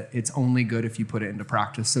is that it's only good if you put it into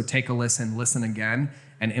practice. So take a listen again,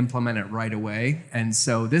 and implement it right away. And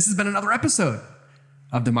so this has been another episode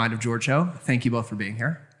of the Mind of George Show. Thank you both for being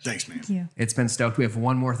here. Thanks, man. Thank you. It's been stoked. We have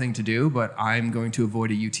one more thing to do, but I'm going to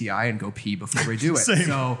avoid a UTI and go pee before we do it.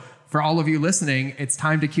 So for all of you listening, it's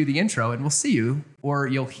time to cue the intro, and we'll see you, or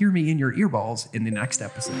you'll hear me in your earballs in the next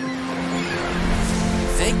episode.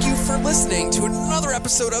 Thank you for listening to another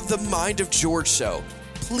episode of the Mind of George Show.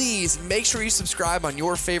 Please make sure you subscribe on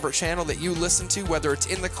your favorite channel that you listen to, whether it's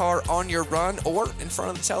in the car, on your run, or in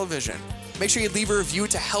front of the television. Make sure you leave a review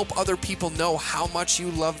to help other people know how much you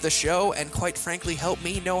love the show, and quite frankly, help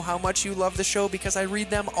me know how much you love the show, because I read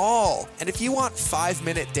them all. And if you want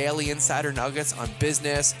 5-minute daily insider nuggets on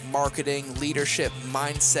business, marketing, leadership,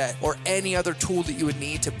 mindset, or any other tool that you would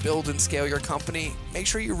need to build and scale your company, make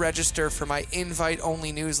sure you register for my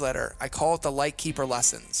invite-only newsletter. I call it the Lightkeeper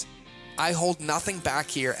Lessons. I hold nothing back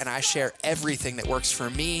here, and I share everything that works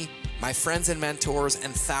for me, my friends and mentors,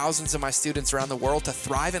 and thousands of my students around the world to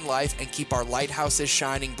thrive in life and keep our lighthouses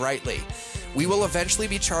shining brightly. We will eventually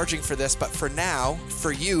be charging for this, but for now,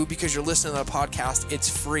 for you, because you're listening to the podcast, it's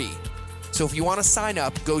free. So if you want to sign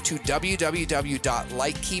up, go to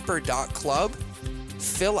www.lightkeeper.club,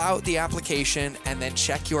 fill out the application, and then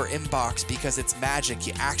check your inbox, because it's magic.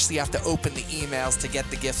 You actually have to open the emails to get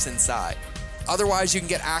the gifts inside. Otherwise, you can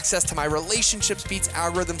get access to my Relationships Beats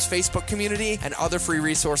Algorithms Facebook community and other free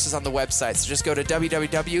resources on the website. So just go to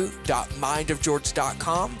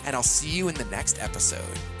www.mindofgeorge.com, and I'll see you in the next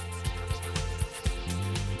episode.